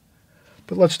this.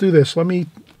 But let's do this. Let me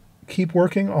keep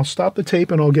working. I'll stop the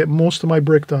tape and I'll get most of my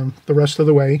brick done the rest of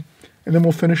the way. And then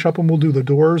we'll finish up and we'll do the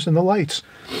doors and the lights.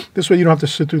 This way you don't have to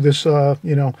sit through this,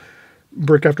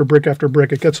 brick after brick after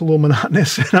brick. It gets a little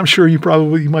monotonous. And I'm sure you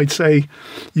might say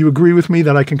you agree with me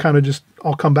that I can kind of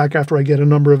I'll come back after I get a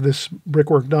number of this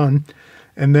brickwork done.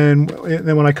 And then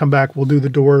when I come back, we'll do the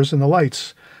doors and the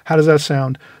lights. How does that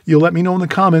sound? You'll let me know in the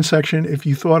comment section if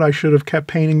you thought I should have kept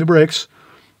painting the bricks,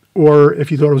 or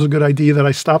if you thought it was a good idea that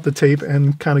I stop the tape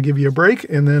and kind of give you a break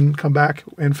and then come back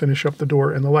and finish up the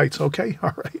door and the lights. Okay?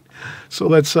 All right. So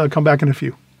let's come back in a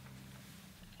few.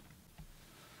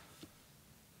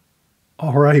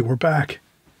 All right, we're back.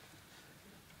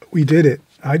 We did it.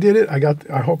 I did it.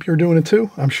 I hope you're doing it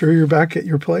too. I'm sure you're back at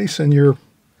your place and you're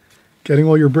getting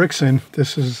all your bricks in.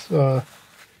 This is a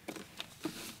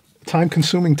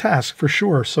time-consuming task for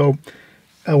sure. So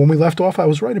when we left off, I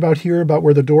was right about here, about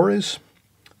where the door is,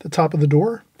 the top of the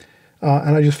door.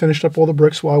 And I just finished up all the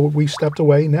bricks while we stepped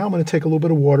away. Now I'm going to take a little bit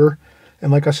of water.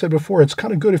 And like I said before, it's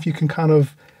kind of good if you can kind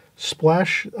of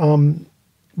splash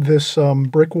this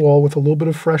brick wall with a little bit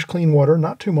of fresh, clean water.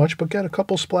 Not too much, but get a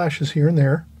couple splashes here and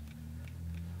there.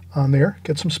 On there.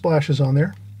 Get some splashes on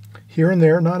there. Here and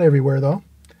there, not everywhere though.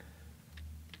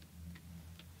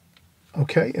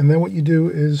 Okay, and then what you do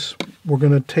is we're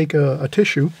going to take a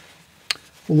tissue.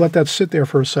 We'll let that sit there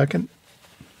for a second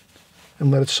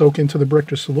and let it soak into the brick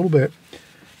just a little bit.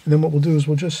 And then what we'll do is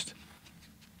we'll just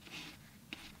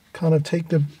kind of take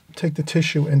the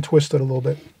tissue and twist it a little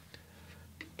bit.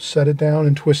 Set it down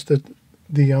and twist the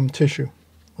tissue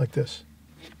like this.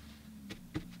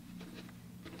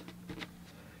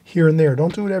 Here and there.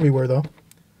 Don't do it everywhere though.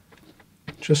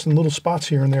 Just in little spots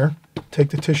here and there. Take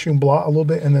the tissue and blot a little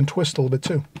bit and then twist a little bit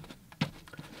too.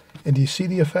 And do you see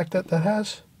the effect that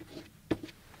has?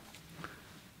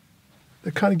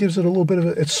 It kind of gives it a little bit of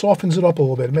it softens it up a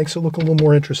little bit. It makes it look a little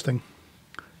more interesting.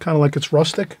 Kind of like it's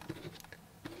rustic.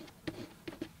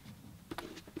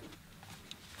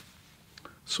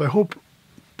 So I hope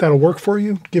that'll work for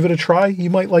you. Give it a try. You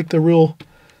might like the real,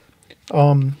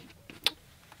 all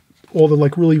the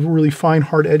like really, really fine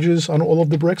hard edges on all of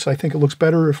the bricks. I think it looks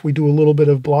better if we do a little bit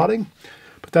of blotting,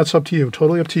 but that's up to you,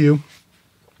 totally up to you.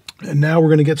 And now we're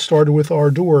going to get started with our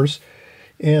doors.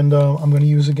 And I'm going to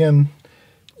use, again,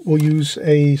 we'll use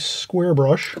a square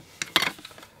brush.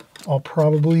 I'll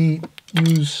probably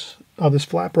use this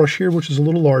flat brush here, which is a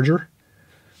little larger.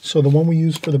 So the one we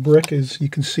use for the brick is, you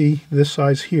can see this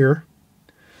size here.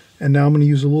 And now I'm going to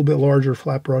use a little bit larger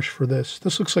flat brush for this.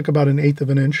 This looks like about 1/8 of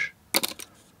an inch.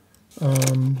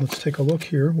 Let's take a look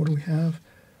here. What do we have?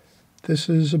 This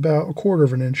is about 1/4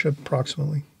 of an inch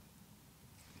approximately,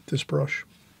 this brush.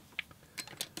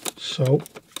 So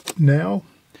now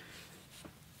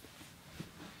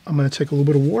I'm going to take a little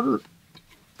bit of water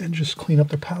and just clean up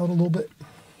the palette a little bit.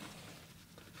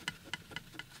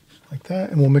 Like that.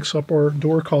 And we'll mix up our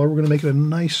door color. We're going to make it a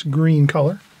nice green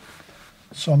color.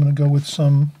 So I'm going to go with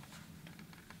some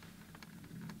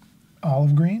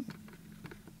olive green.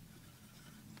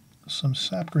 Some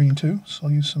sap green too, so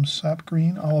I'll use some sap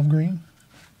green, olive green.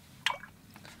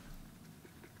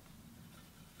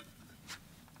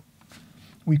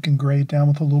 We can gray it down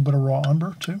with a little bit of raw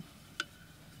umber too.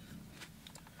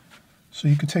 So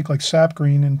you could take like sap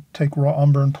green and take raw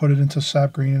umber and put it into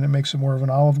sap green and it makes it more of an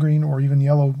olive green or even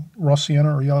yellow raw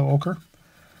sienna or yellow ochre.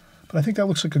 But I think that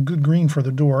looks like a good green for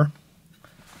the door.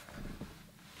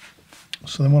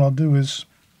 So then what I'll do is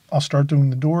I'll start doing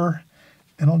the door.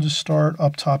 And I'll just start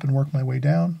up top and work my way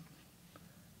down.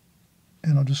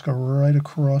 And I'll just go right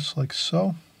across like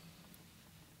so.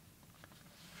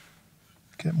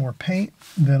 Get more paint.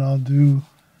 Then I'll do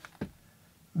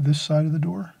this side of the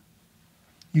door.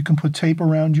 You can put tape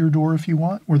around your door if you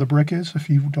want, where the brick is, if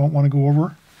you don't want to go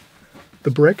over the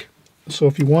brick. So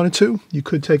if you wanted to, you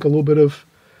could take a little bit of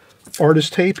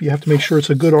artist tape. You have to make sure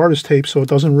it's a good artist tape so it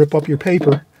doesn't rip up your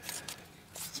paper.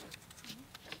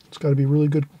 It's got to be really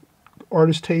good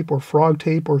artist tape or frog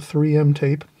tape or 3M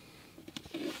tape.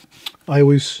 I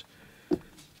always,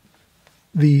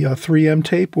 the 3M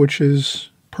tape, which is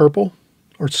purple,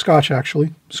 or Scotch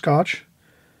actually, Scotch.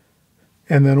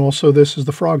 And then also this is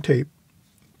the frog tape,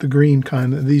 the green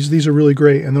kind. These are really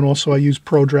great. And then also I use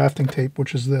Pro Drafting tape,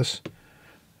 which is this.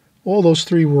 All those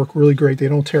three work really great. They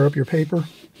don't tear up your paper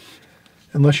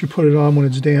unless you put it on when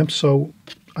it's damp. So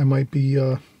I might be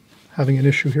having an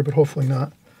issue here, but hopefully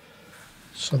not.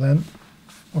 So then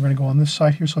we're going to go on this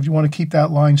side here. So if you want to keep that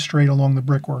line straight along the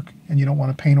brickwork and you don't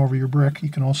want to paint over your brick, you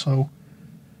can also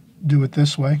do it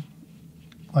this way,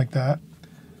 like that.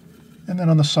 And then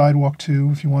on the sidewalk too,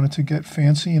 if you wanted to get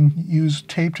fancy and use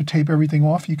tape to tape everything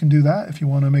off, you can do that. If you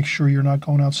want to make sure you're not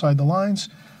going outside the lines.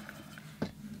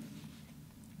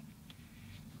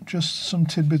 Just some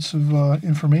tidbits of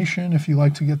information if you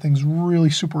like to get things really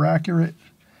super accurate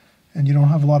and you don't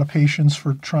have a lot of patience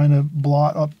for trying to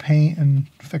blot up paint and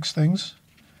fix things.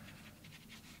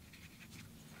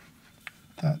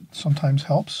 That sometimes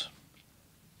helps.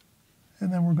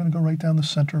 And then we're going to go right down the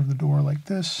center of the door like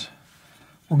this.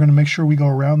 We're going to make sure we go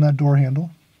around that door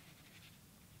handle.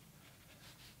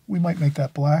 We might make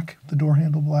that black, the door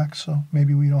handle black, so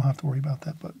maybe we don't have to worry about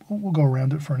that, but we'll go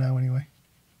around it for now anyway.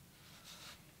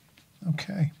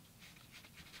 Okay.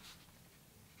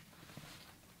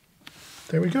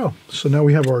 There we go. So now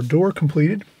we have our door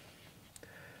completed.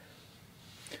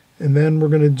 And then we're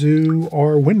going to do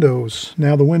our windows.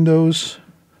 Now the windows,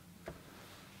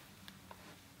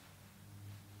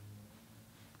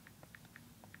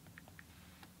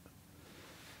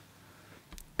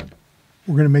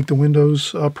 we're going to make the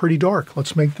windows pretty dark.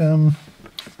 Let's make them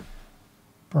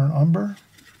burnt umber,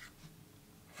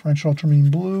 French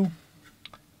ultramarine blue,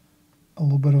 a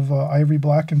little bit of ivory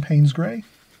black and Payne's gray.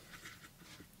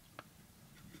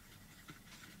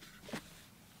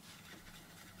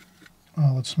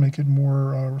 Let's make it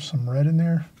more, some red in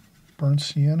there, burnt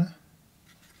sienna.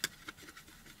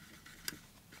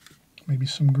 Maybe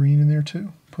some green in there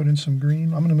too. Put in some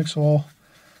green. I'm going to mix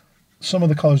some of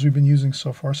the colors we've been using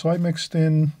so far. So I mixed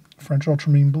in French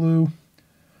ultramarine blue,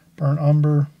 burnt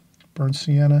umber, burnt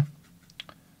sienna,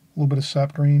 a little bit of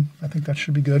sap green. I think that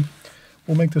should be good.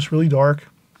 We'll make this really dark.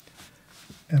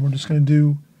 And we're just going to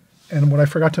do, and what I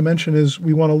forgot to mention is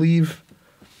we want to leave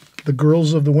the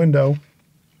grills of the window.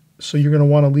 So you're going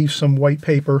to want to leave some white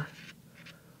paper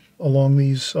along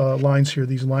these lines here,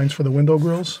 these lines for the window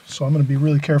grills. So I'm going to be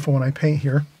really careful when I paint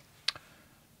here.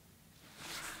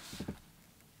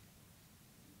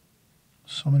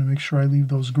 So I'm going to make sure I leave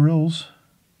those grills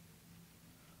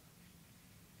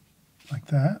like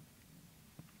that.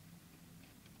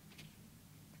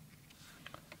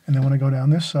 And then when I go down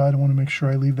this side, I want to make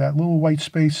sure I leave that little white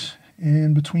space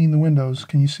in between the windows.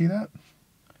 Can you see that?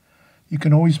 You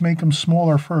can always make them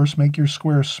smaller first. Make your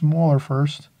squares smaller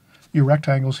first. Your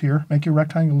rectangles here. Make your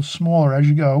rectangles smaller as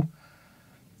you go.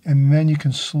 And then you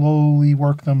can slowly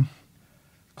work them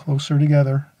closer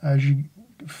together as you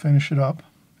finish it up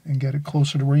and get it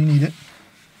closer to where you need it.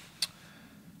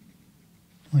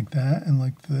 Like that and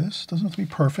like this. Doesn't have to be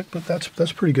perfect, but that's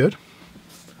pretty good.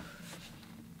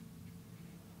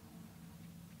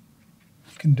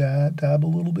 You can dab a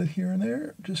little bit here and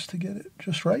there just to get it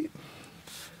just right.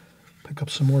 Pick up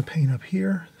some more paint up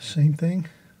here, same thing.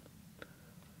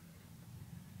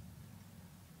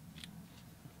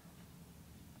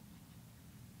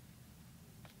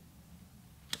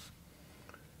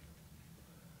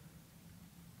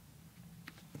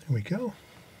 There we go.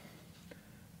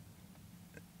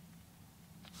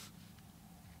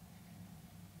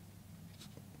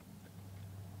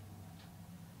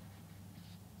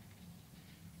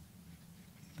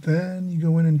 Then you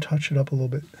go in and touch it up a little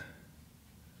bit.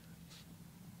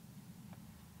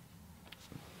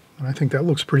 And I think that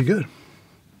looks pretty good.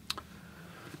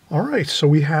 All right, so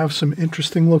we have some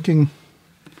interesting looking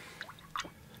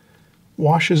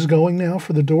washes going now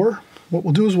for the door. What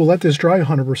we'll do is we'll let this dry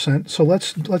 100%. So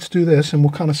let's do this and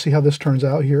we'll kind of see how this turns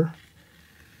out here.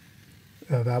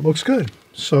 That looks good.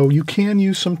 So you can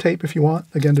use some tape if you want,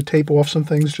 again, to tape off some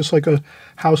things, just like a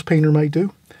house painter might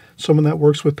do. Someone that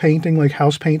works with painting, like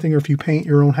house painting, or if you paint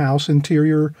your own house,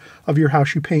 interior of your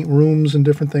house, you paint rooms and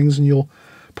different things, and you'll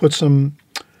put some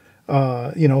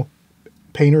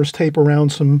painter's tape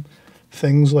around some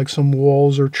things like some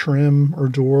walls or trim or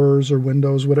doors or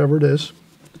windows, whatever it is.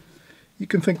 You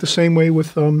can think the same way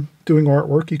with doing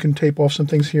artwork. You can tape off some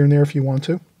things here and there if you want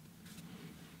to.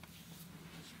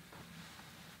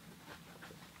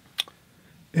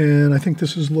 And I think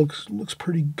this looks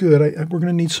pretty good. We're going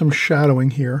to need some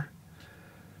shadowing here.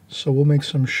 So we'll make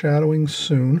some shadowing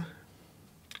soon.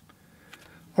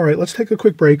 All right, let's take a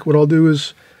quick break. What I'll do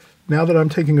is, now that I'm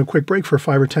taking a quick break for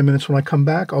 5 or 10 minutes, when I come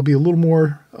back, I'll be a little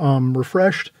more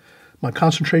refreshed. My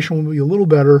concentration will be a little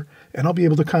better, and I'll be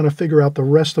able to kind of figure out the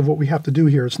rest of what we have to do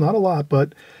here. It's not a lot,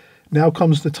 but now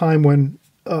comes the time when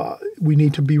we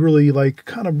need to be really like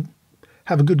kind of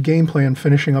have a good game plan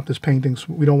finishing up this painting. So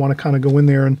we don't want to kind of go in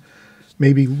there and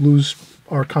maybe lose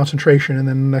our concentration, and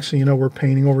then the next thing you know, we're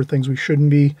painting over things we shouldn't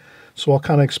be. So I'll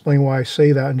kind of explain why I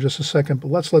say that in just a second,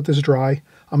 but let's let this dry.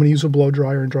 I'm going to use a blow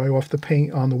dryer and dry off the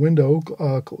paint on the window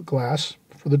glass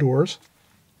for the doors.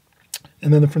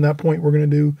 And then from that point, we're going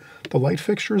to do the light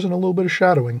fixtures and a little bit of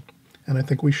shadowing, and I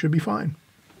think we should be fine.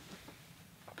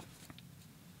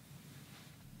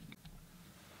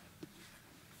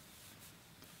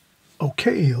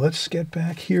 Okay, let's get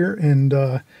back here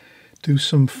and do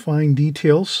some fine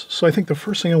details. So I think the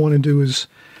first thing I want to do is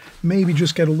maybe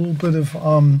just get a little bit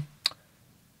of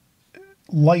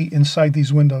light inside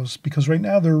these windows, because right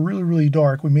now they're really, really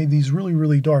dark. We made these really,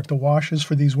 really dark, the washes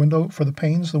for these window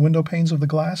panes of the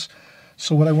glass.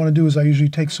 So what I want to do is I usually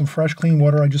take some fresh, clean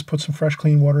water. I just put some fresh,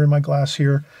 clean water in my glass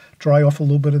here, dry off a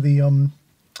little bit of the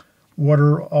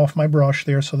water off my brush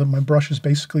there so that my brush is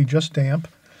basically just damp.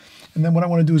 And then what I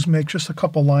want to do is make just a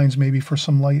couple lines maybe for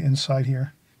some light inside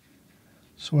here.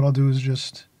 So what I'll do is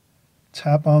just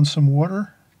tap on some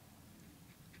water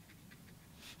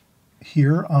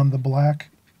here on the black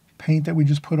paint that we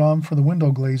just put on for the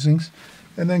window glazings,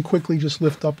 and then quickly just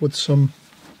lift up with some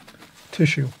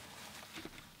tissue,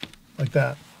 like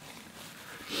that.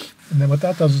 And then what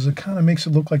that does is it kind of makes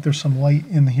it look like there's some light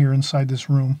in here inside this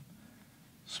room.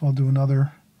 So I'll do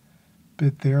another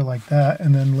bit there like that,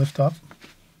 and then lift up.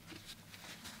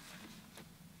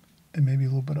 And maybe a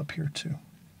little bit up here too.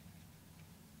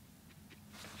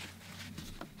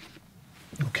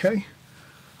 Okay,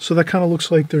 so that kind of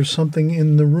looks like there's something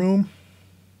in the room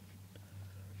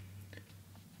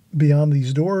beyond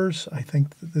these doors. I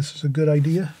think that this is a good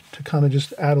idea to kind of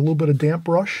just add a little bit of damp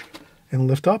brush and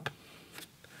lift up.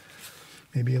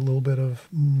 Maybe a little bit of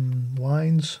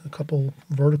lines, a couple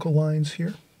vertical lines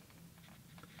here.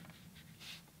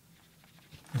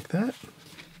 Like that.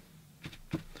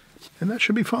 And that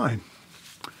should be fine.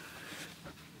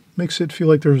 Makes it feel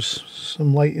like there's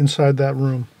some light inside that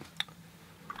room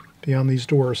beyond these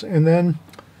doors. And then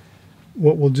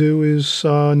what we'll do is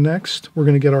next, we're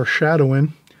going to get our shadow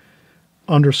in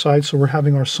underside. So we're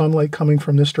having our sunlight coming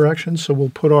from this direction. So we'll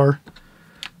put our...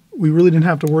 We really didn't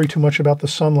have to worry too much about the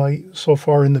sunlight so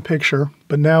far in the picture,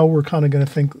 but now we're kind of going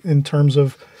to think in terms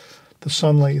of the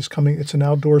sunlight is coming. It's an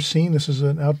outdoor scene. This is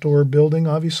an outdoor building,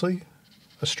 obviously,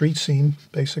 a street scene,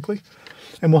 basically.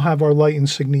 And we'll have our light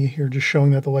insignia here just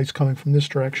showing that the light's coming from this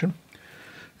direction.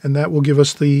 And that will give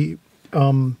us the,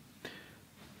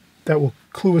 that will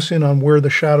clue us in on where the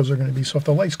shadows are going to be. So if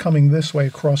the light's coming this way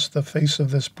across the face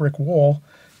of this brick wall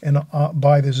and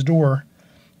by this door,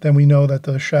 then we know that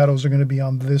the shadows are going to be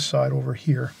on this side over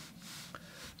here.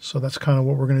 So that's kind of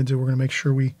what we're going to do. We're going to make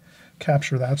sure we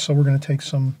capture that. So we're going to take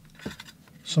some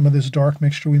of this dark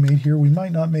mixture we made here. We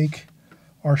might not make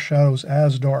our shadows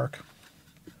as dark.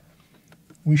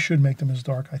 We should make them as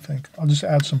dark, I think. I'll just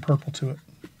add some purple to it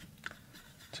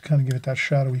to kind of give it that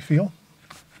shadowy feel.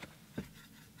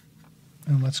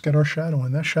 And let's get our shadow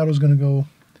in. That shadow is going to go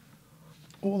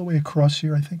all the way across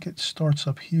here. I think it starts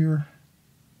up here.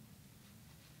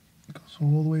 It goes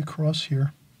all the way across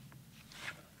here.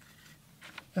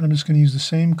 And I'm just going to use the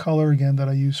same color again that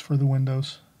I used for the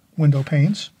window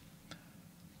panes.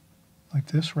 Like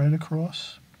this, right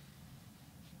across.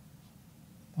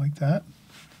 Like that.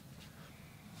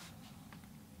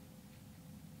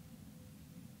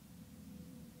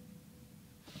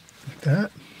 Like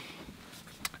that.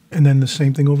 And then the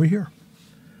same thing over here.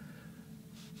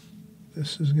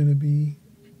 This is going to be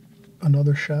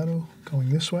another shadow going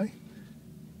this way.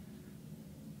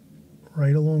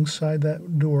 Right alongside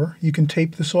that door. You can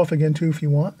tape this off again too if you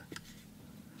want.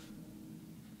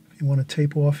 If you want to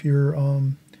tape off your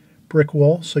brick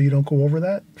wall so you don't go over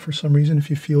that for some reason, if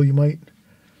you feel you might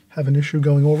have an issue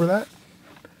going over that.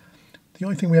 The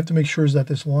only thing we have to make sure is that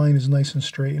this line is nice and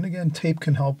straight. And again, tape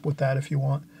can help with that if you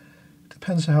want. It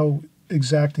depends how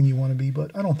exacting you want to be,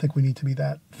 but I don't think we need to be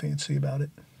that fancy about it.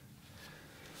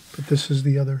 But this is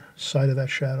the other side of that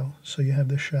shadow. So you have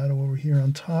this shadow over here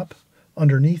on top,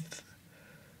 underneath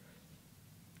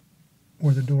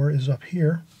where the door is up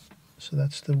here. So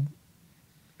that's the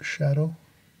shadow.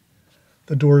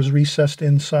 The door is recessed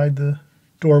inside the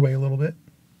doorway a little bit.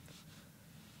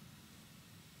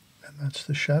 And that's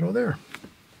the shadow there.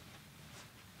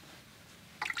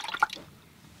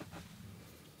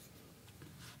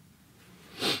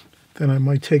 Then I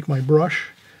might take my brush,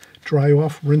 dry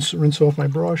off, rinse off my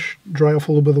brush, dry off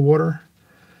a little bit of the water,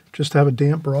 just to have a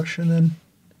damp brush, and then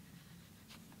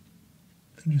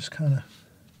just kind of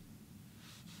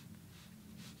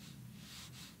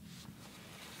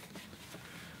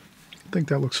I think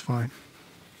that looks fine.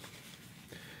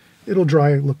 It'll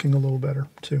dry looking a little better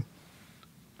too.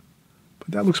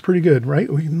 But that looks pretty good, right?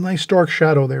 Nice dark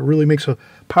shadow there. Really makes a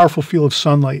powerful feel of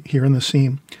sunlight here in the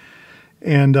scene.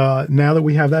 And now that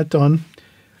we have that done,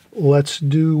 let's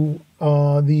do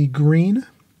the green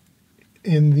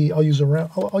in the, I'll use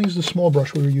the small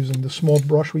brush we were using, the small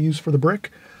brush we used for the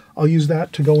brick. I'll use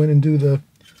that to go in and do the,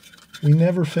 we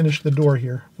never finished the door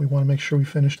here. We want to make sure we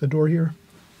finish the door here.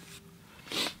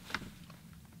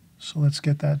 So let's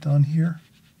get that done here.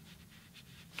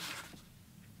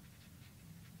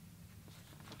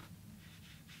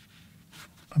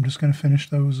 I'm just going to finish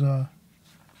those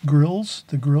grills,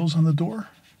 the grills on the door,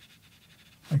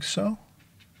 like so.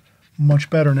 Much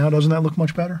better now. Doesn't that look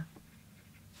much better?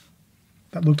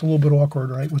 That looked a little bit awkward,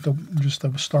 right, with just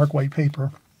the stark white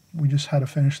paper. We just had to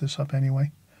finish this up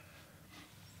anyway.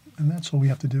 And that's all we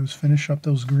have to do is finish up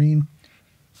those green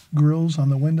grills on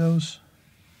the windows.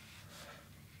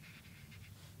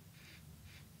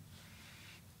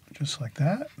 Just like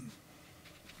that.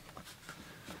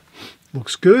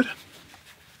 Looks good.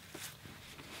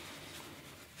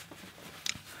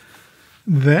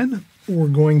 Then we're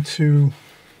going to,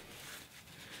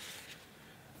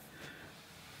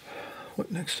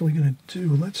 what next are we going to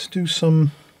do? Let's do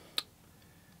some,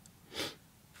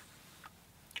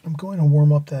 going to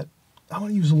warm up that. I'm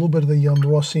going to use a little bit of the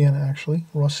raw sienna, actually.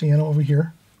 Raw sienna over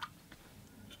here.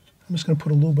 I'm just going to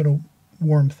put a little bit of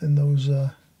warmth in those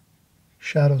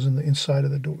shadows in the inside of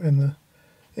the door, and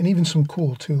even some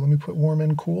cool too. Let me put warm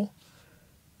and cool.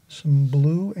 Some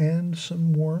blue and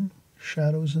some warm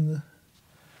shadows in the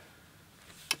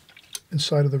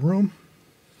inside of the room.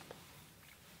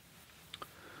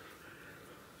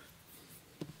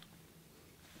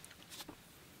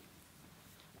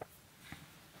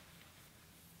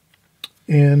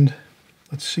 And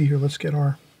let's see here, let's get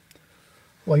our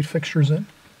light fixtures in.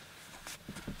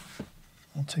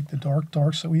 I'll take the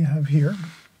darks that we have here.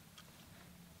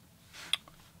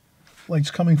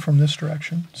 Light's coming from this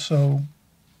direction, so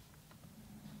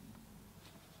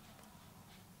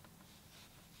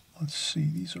let's see,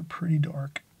 these are pretty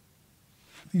dark.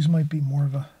 These might be more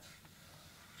of a,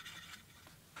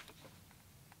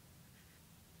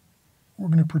 we're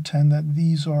going to pretend that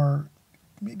these are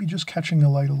maybe just catching the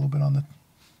light a little bit on the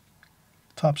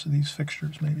tops of these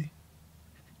fixtures, maybe.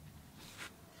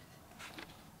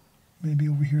 Maybe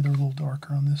over here they're a little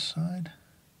darker on this side.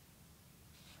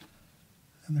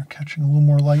 And they're catching a little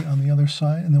more light on the other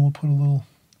side, and then we'll put a little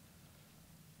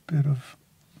bit of,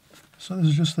 so this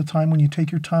is just the time when you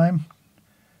take your time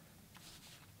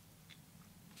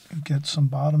and get some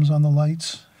bottoms on the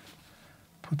lights.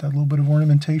 Put that little bit of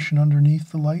ornamentation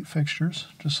underneath the light fixtures,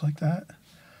 just like that. A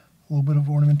little bit of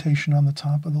ornamentation on the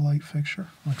top of the light fixture,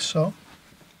 like so.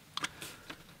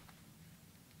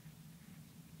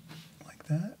 Like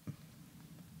that.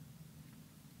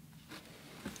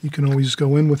 You can always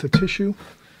go in with a tissue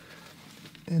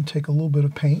and take a little bit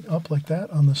of paint up like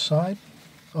that on the side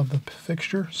of the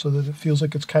fixture so that it feels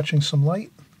like it's catching some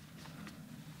light.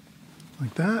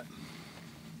 Like that.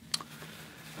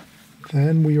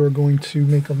 Then we are going to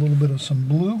make a little bit of some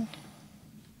blue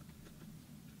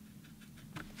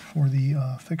for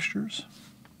the fixtures.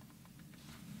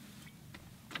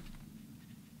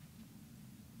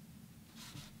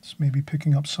 It's maybe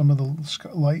picking up some of the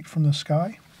light from the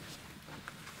sky.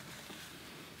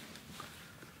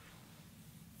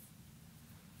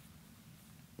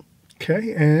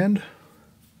 Okay, and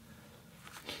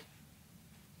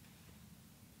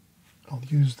I'll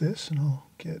use this and I'll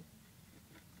get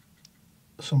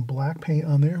some black paint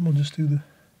on there, and we'll just do the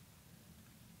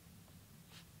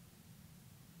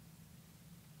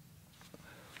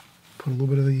put a little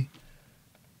bit of the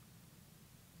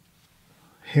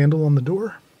handle on the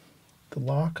door, the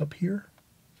lock up here,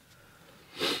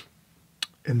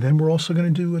 and then we're also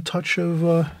going to do a touch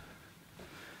of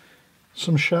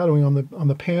some shadowing on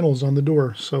the panels on the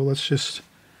door. So let's just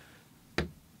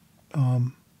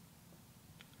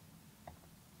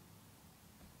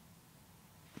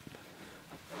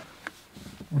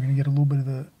we're going to get a little bit of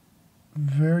the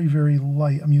very, very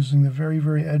light. I'm using the very,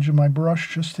 very edge of my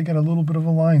brush just to get a little bit of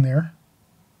a line there.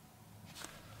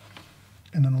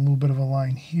 And then a little bit of a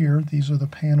line here. These are the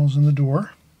panels in the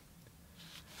door.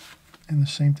 And the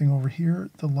same thing over here.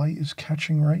 The light is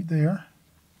catching right there.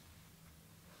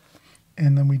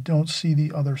 And then we don't see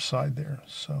the other side there.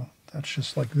 So that's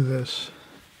just like this.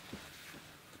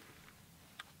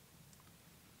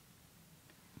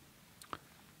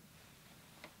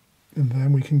 And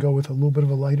then we can go with a little bit of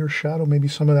a lighter shadow, maybe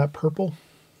some of that purple.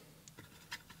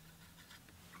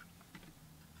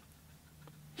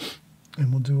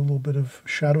 And we'll do a little bit of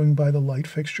shadowing by the light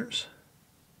fixtures.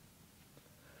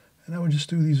 And I would just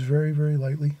do these very, very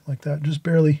lightly, like that, just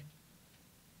barely.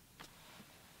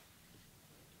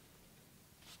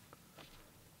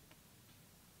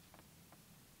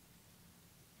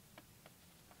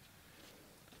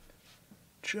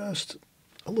 Just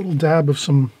a little dab of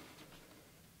some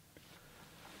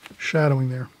shadowing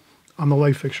there on the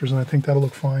light fixtures, and I think that'll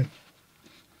look fine.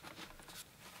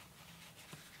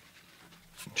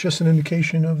 Just an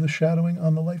indication of the shadowing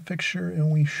on the light fixture,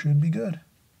 and we should be good.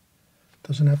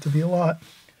 Doesn't have to be a lot.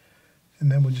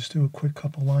 And then we'll just do a quick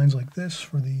couple lines like this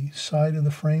for the side of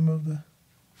the frame of the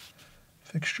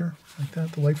fixture, like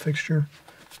that, the light fixture.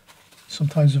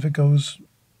 Sometimes if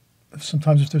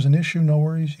there's an issue, no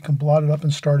worries. You can blot it up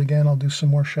and start again. I'll do some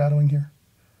more shadowing here.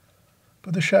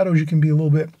 But the shadows, you can be a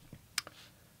little bit,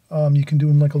 you can do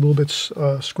them like a little bit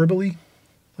scribbly.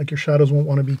 Like your shadows won't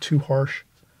want to be too harsh.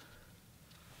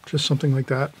 Just something like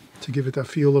that to give it that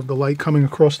feel of the light coming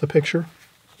across the picture.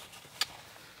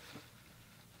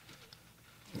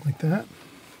 Like that.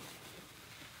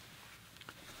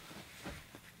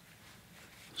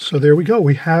 So there we go.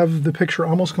 We have the picture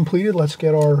almost completed. Let's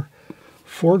get our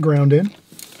foreground in.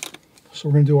 So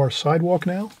we're going to do our sidewalk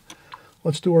now.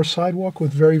 Let's do our sidewalk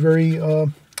with very, very,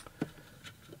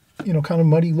 kind of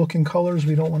muddy looking colors.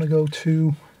 We don't want to go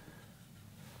too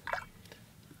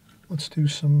let's do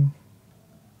some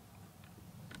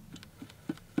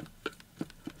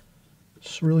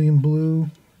cerulean blue,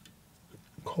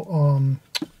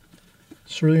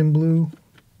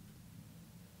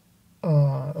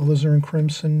 alizarin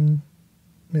crimson,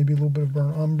 maybe a little bit of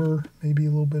burnt umber, maybe a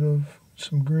little bit of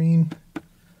some green.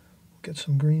 Get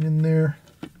some green in there.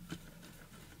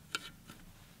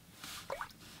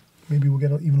 Maybe we'll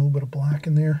get even a little bit of black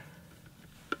in there.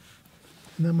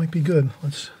 And that might be good.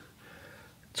 It's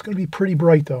going to be pretty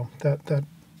bright though. That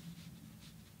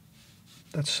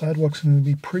sidewalk's going to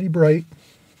be pretty bright.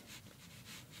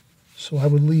 So I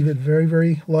would leave it very,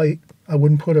 very light. I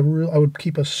wouldn't put I would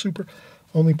keep a super,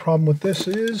 only problem with this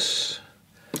is,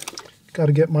 got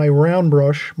to get my round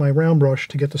brush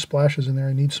to get the splashes in there.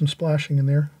 I need some splashing in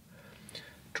there.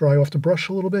 Dry off the brush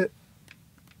a little bit.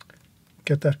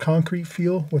 Get that concrete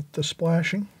feel with the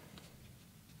splashing.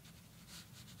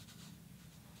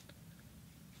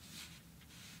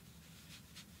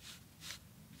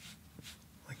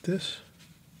 Like this.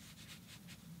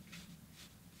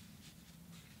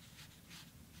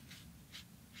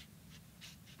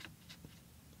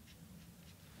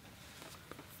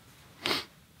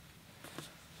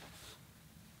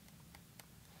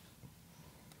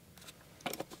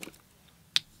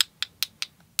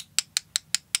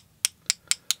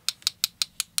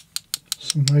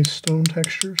 Some nice stone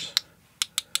textures.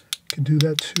 Can do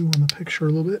that too on the picture a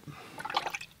little bit.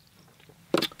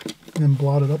 And then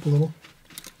blot it up a little.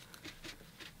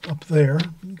 Up there.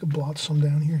 You can blot some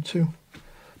down here too.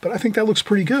 But I think that looks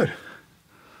pretty good.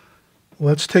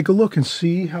 Let's take a look and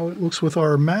see how it looks with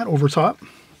our mat over top.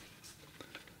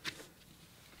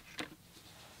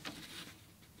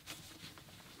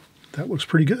 That looks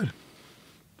pretty good.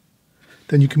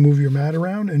 Then you can move your mat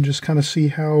around and just kind of see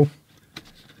how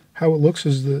it looks.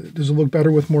 Does it look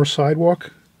better with more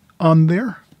sidewalk on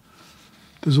there?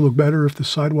 Does it look better if the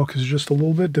sidewalk is just a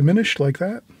little bit diminished like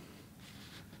that?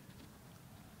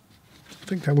 I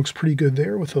think that looks pretty good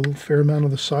there with a fair amount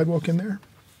of the sidewalk in there.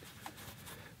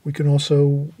 We can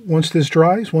also, once this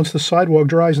dries, once the sidewalk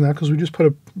dries now, because we just put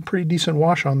a pretty decent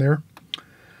wash on there,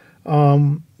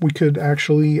 we could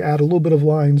actually add a little bit of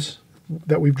lines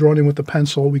that we've drawn in with the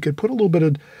pencil. We could put a little bit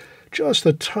of, just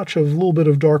a touch of a little bit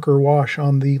of darker wash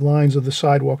on the lines of the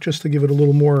sidewalk, just to give it a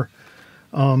little more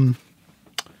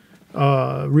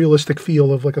realistic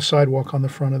feel of like a sidewalk on the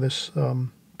front of this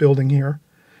building here.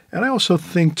 And I also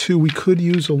think too we could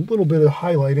use a little bit of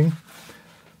highlighting,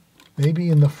 maybe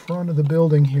in the front of the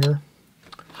building here.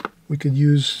 We could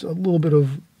use a little bit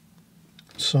of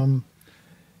some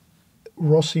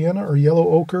raw sienna or yellow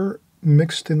ochre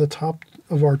mixed in the top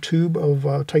of our tube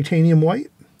of titanium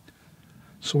white.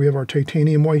 So we have our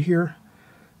titanium white here,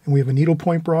 and we have a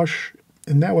needlepoint brush,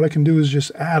 and now what I can do is just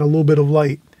add a little bit of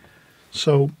light.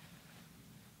 So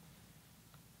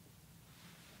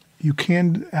you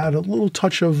can add a little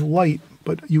touch of light,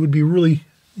 but you would be really,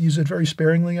 use it very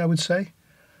sparingly, I would say.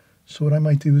 So what I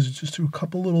might do is just do a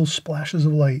couple little splashes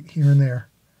of light here and there.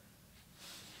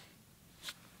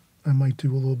 I might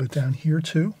do a little bit down here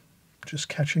too, just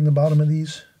catching the bottom of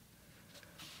these.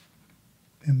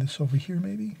 And this over here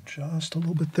maybe, just a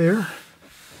little bit there.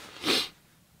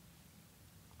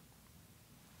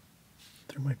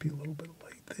 There might be a little bit of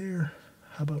light there.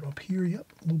 How about up here? Yep,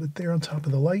 a little bit there on top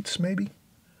of the lights maybe.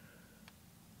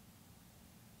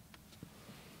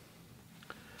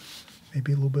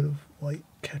 Maybe a little bit of light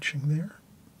catching there.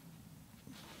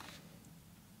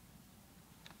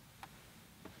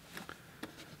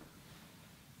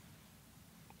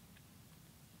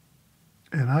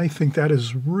 And I think that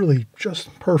is really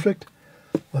just perfect.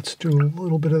 Let's do a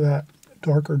little bit of that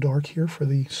darker dark here for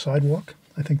the sidewalk.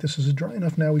 I think this is dry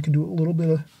enough now. We can do a little bit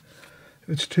of, if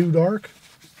it's too dark,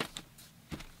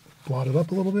 blot it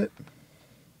up a little bit.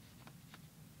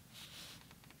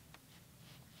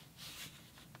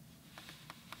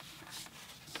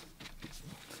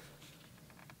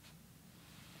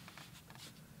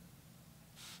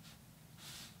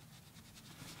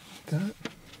 Like that.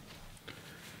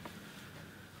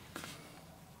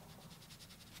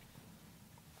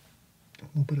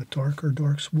 A little bit of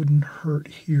darks wouldn't hurt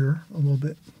here a little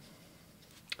bit.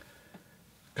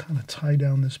 Kind of tie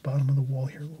down this bottom of the wall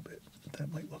here a little bit.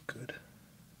 That might look good.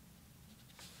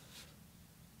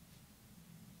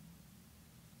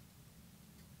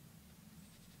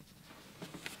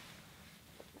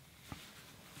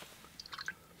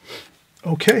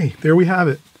 Okay, there we have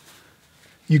it.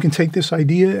 You can take this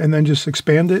idea and then just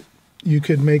expand it. You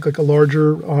could make like a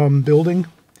larger building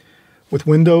with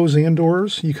windows and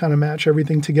doors. You kind of match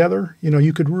everything together. You know,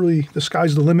 you could really, the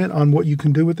sky's the limit on what you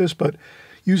can do with this, but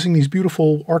using these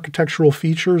beautiful architectural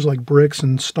features like bricks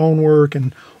and stonework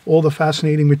and all the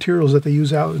fascinating materials that they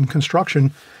use out in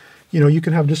construction, you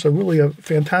can have just a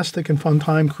fantastic and fun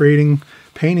time creating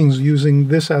paintings using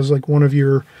this as like one of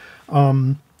your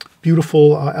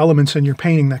beautiful elements in your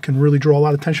painting that can really draw a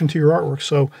lot of attention to your artwork.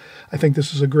 So I think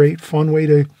this is a great, fun way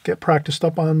to get practiced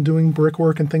up on doing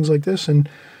brickwork and things like this. And,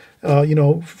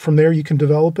 from there you can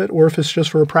develop it, or if it's just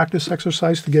for a practice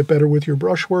exercise to get better with your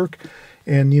brushwork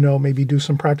and, maybe do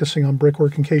some practicing on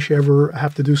brickwork in case you ever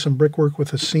have to do some brickwork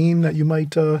with a scene that you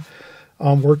might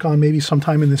work on maybe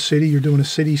sometime in the city. You're doing a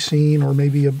city scene, or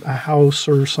maybe a house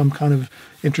or some kind of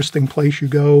interesting place you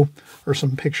go, or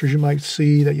some pictures you might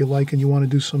see that you like and you want to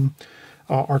do some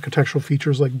architectural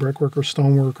features like brickwork or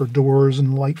stonework or doors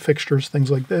and light fixtures,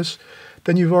 things like this.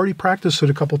 Then you've already practiced it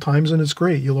a couple times and it's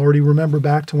great. You'll already remember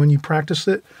back to when you practiced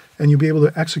it, and you'll be able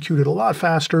to execute it a lot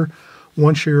faster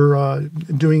once you're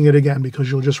doing it again,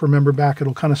 because you'll just remember back.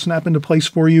 It'll kind of snap into place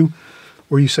for you,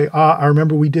 where you say, I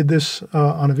remember we did this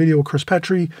on a video with Chris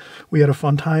Petri. We had a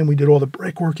fun time. We did all the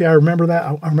brickwork. Yeah, I remember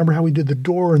that. I remember how we did the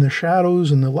door and the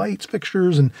shadows and the lights,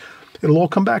 fixtures, and it'll all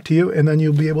come back to you, and then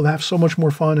you'll be able to have so much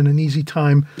more fun and an easy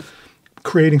time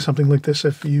creating something like this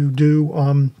if you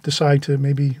do decide to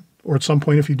maybe, or at some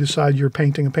point if you decide you're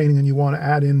painting a painting and you want to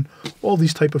add in all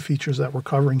these type of features that we're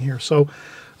covering here. So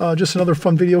just another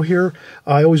fun video here.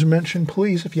 I always mention,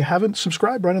 please, if you haven't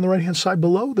subscribed, right on the right-hand side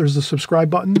below, there's the subscribe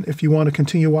button. If you want to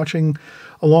continue watching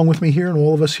along with me here and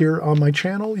all of us here on my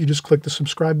channel, you just click the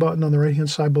subscribe button on the right-hand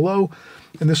side below.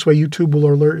 And this way YouTube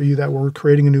will alert you that we're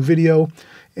creating a new video,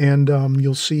 and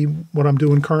you'll see what I'm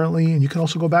doing currently. And you can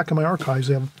also go back in my archives.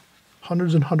 They have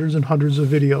hundreds and hundreds and hundreds of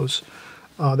videos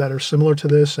that are similar to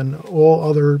this, and all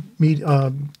other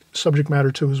subject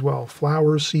matter too as well.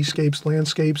 Flowers, seascapes,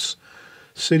 landscapes,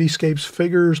 cityscapes,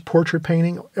 figures, portrait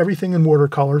painting, everything in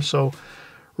watercolor. So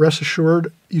rest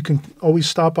assured, you can always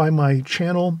stop by my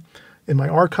channel in my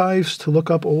archives to look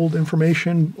up old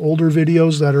information, older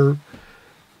videos that are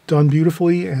done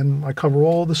beautifully, and I cover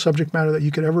all the subject matter that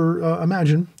you could ever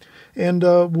imagine. And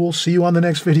we'll see you on the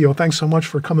next video. Thanks so much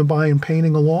for coming by and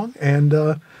painting along,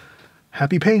 and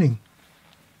happy painting.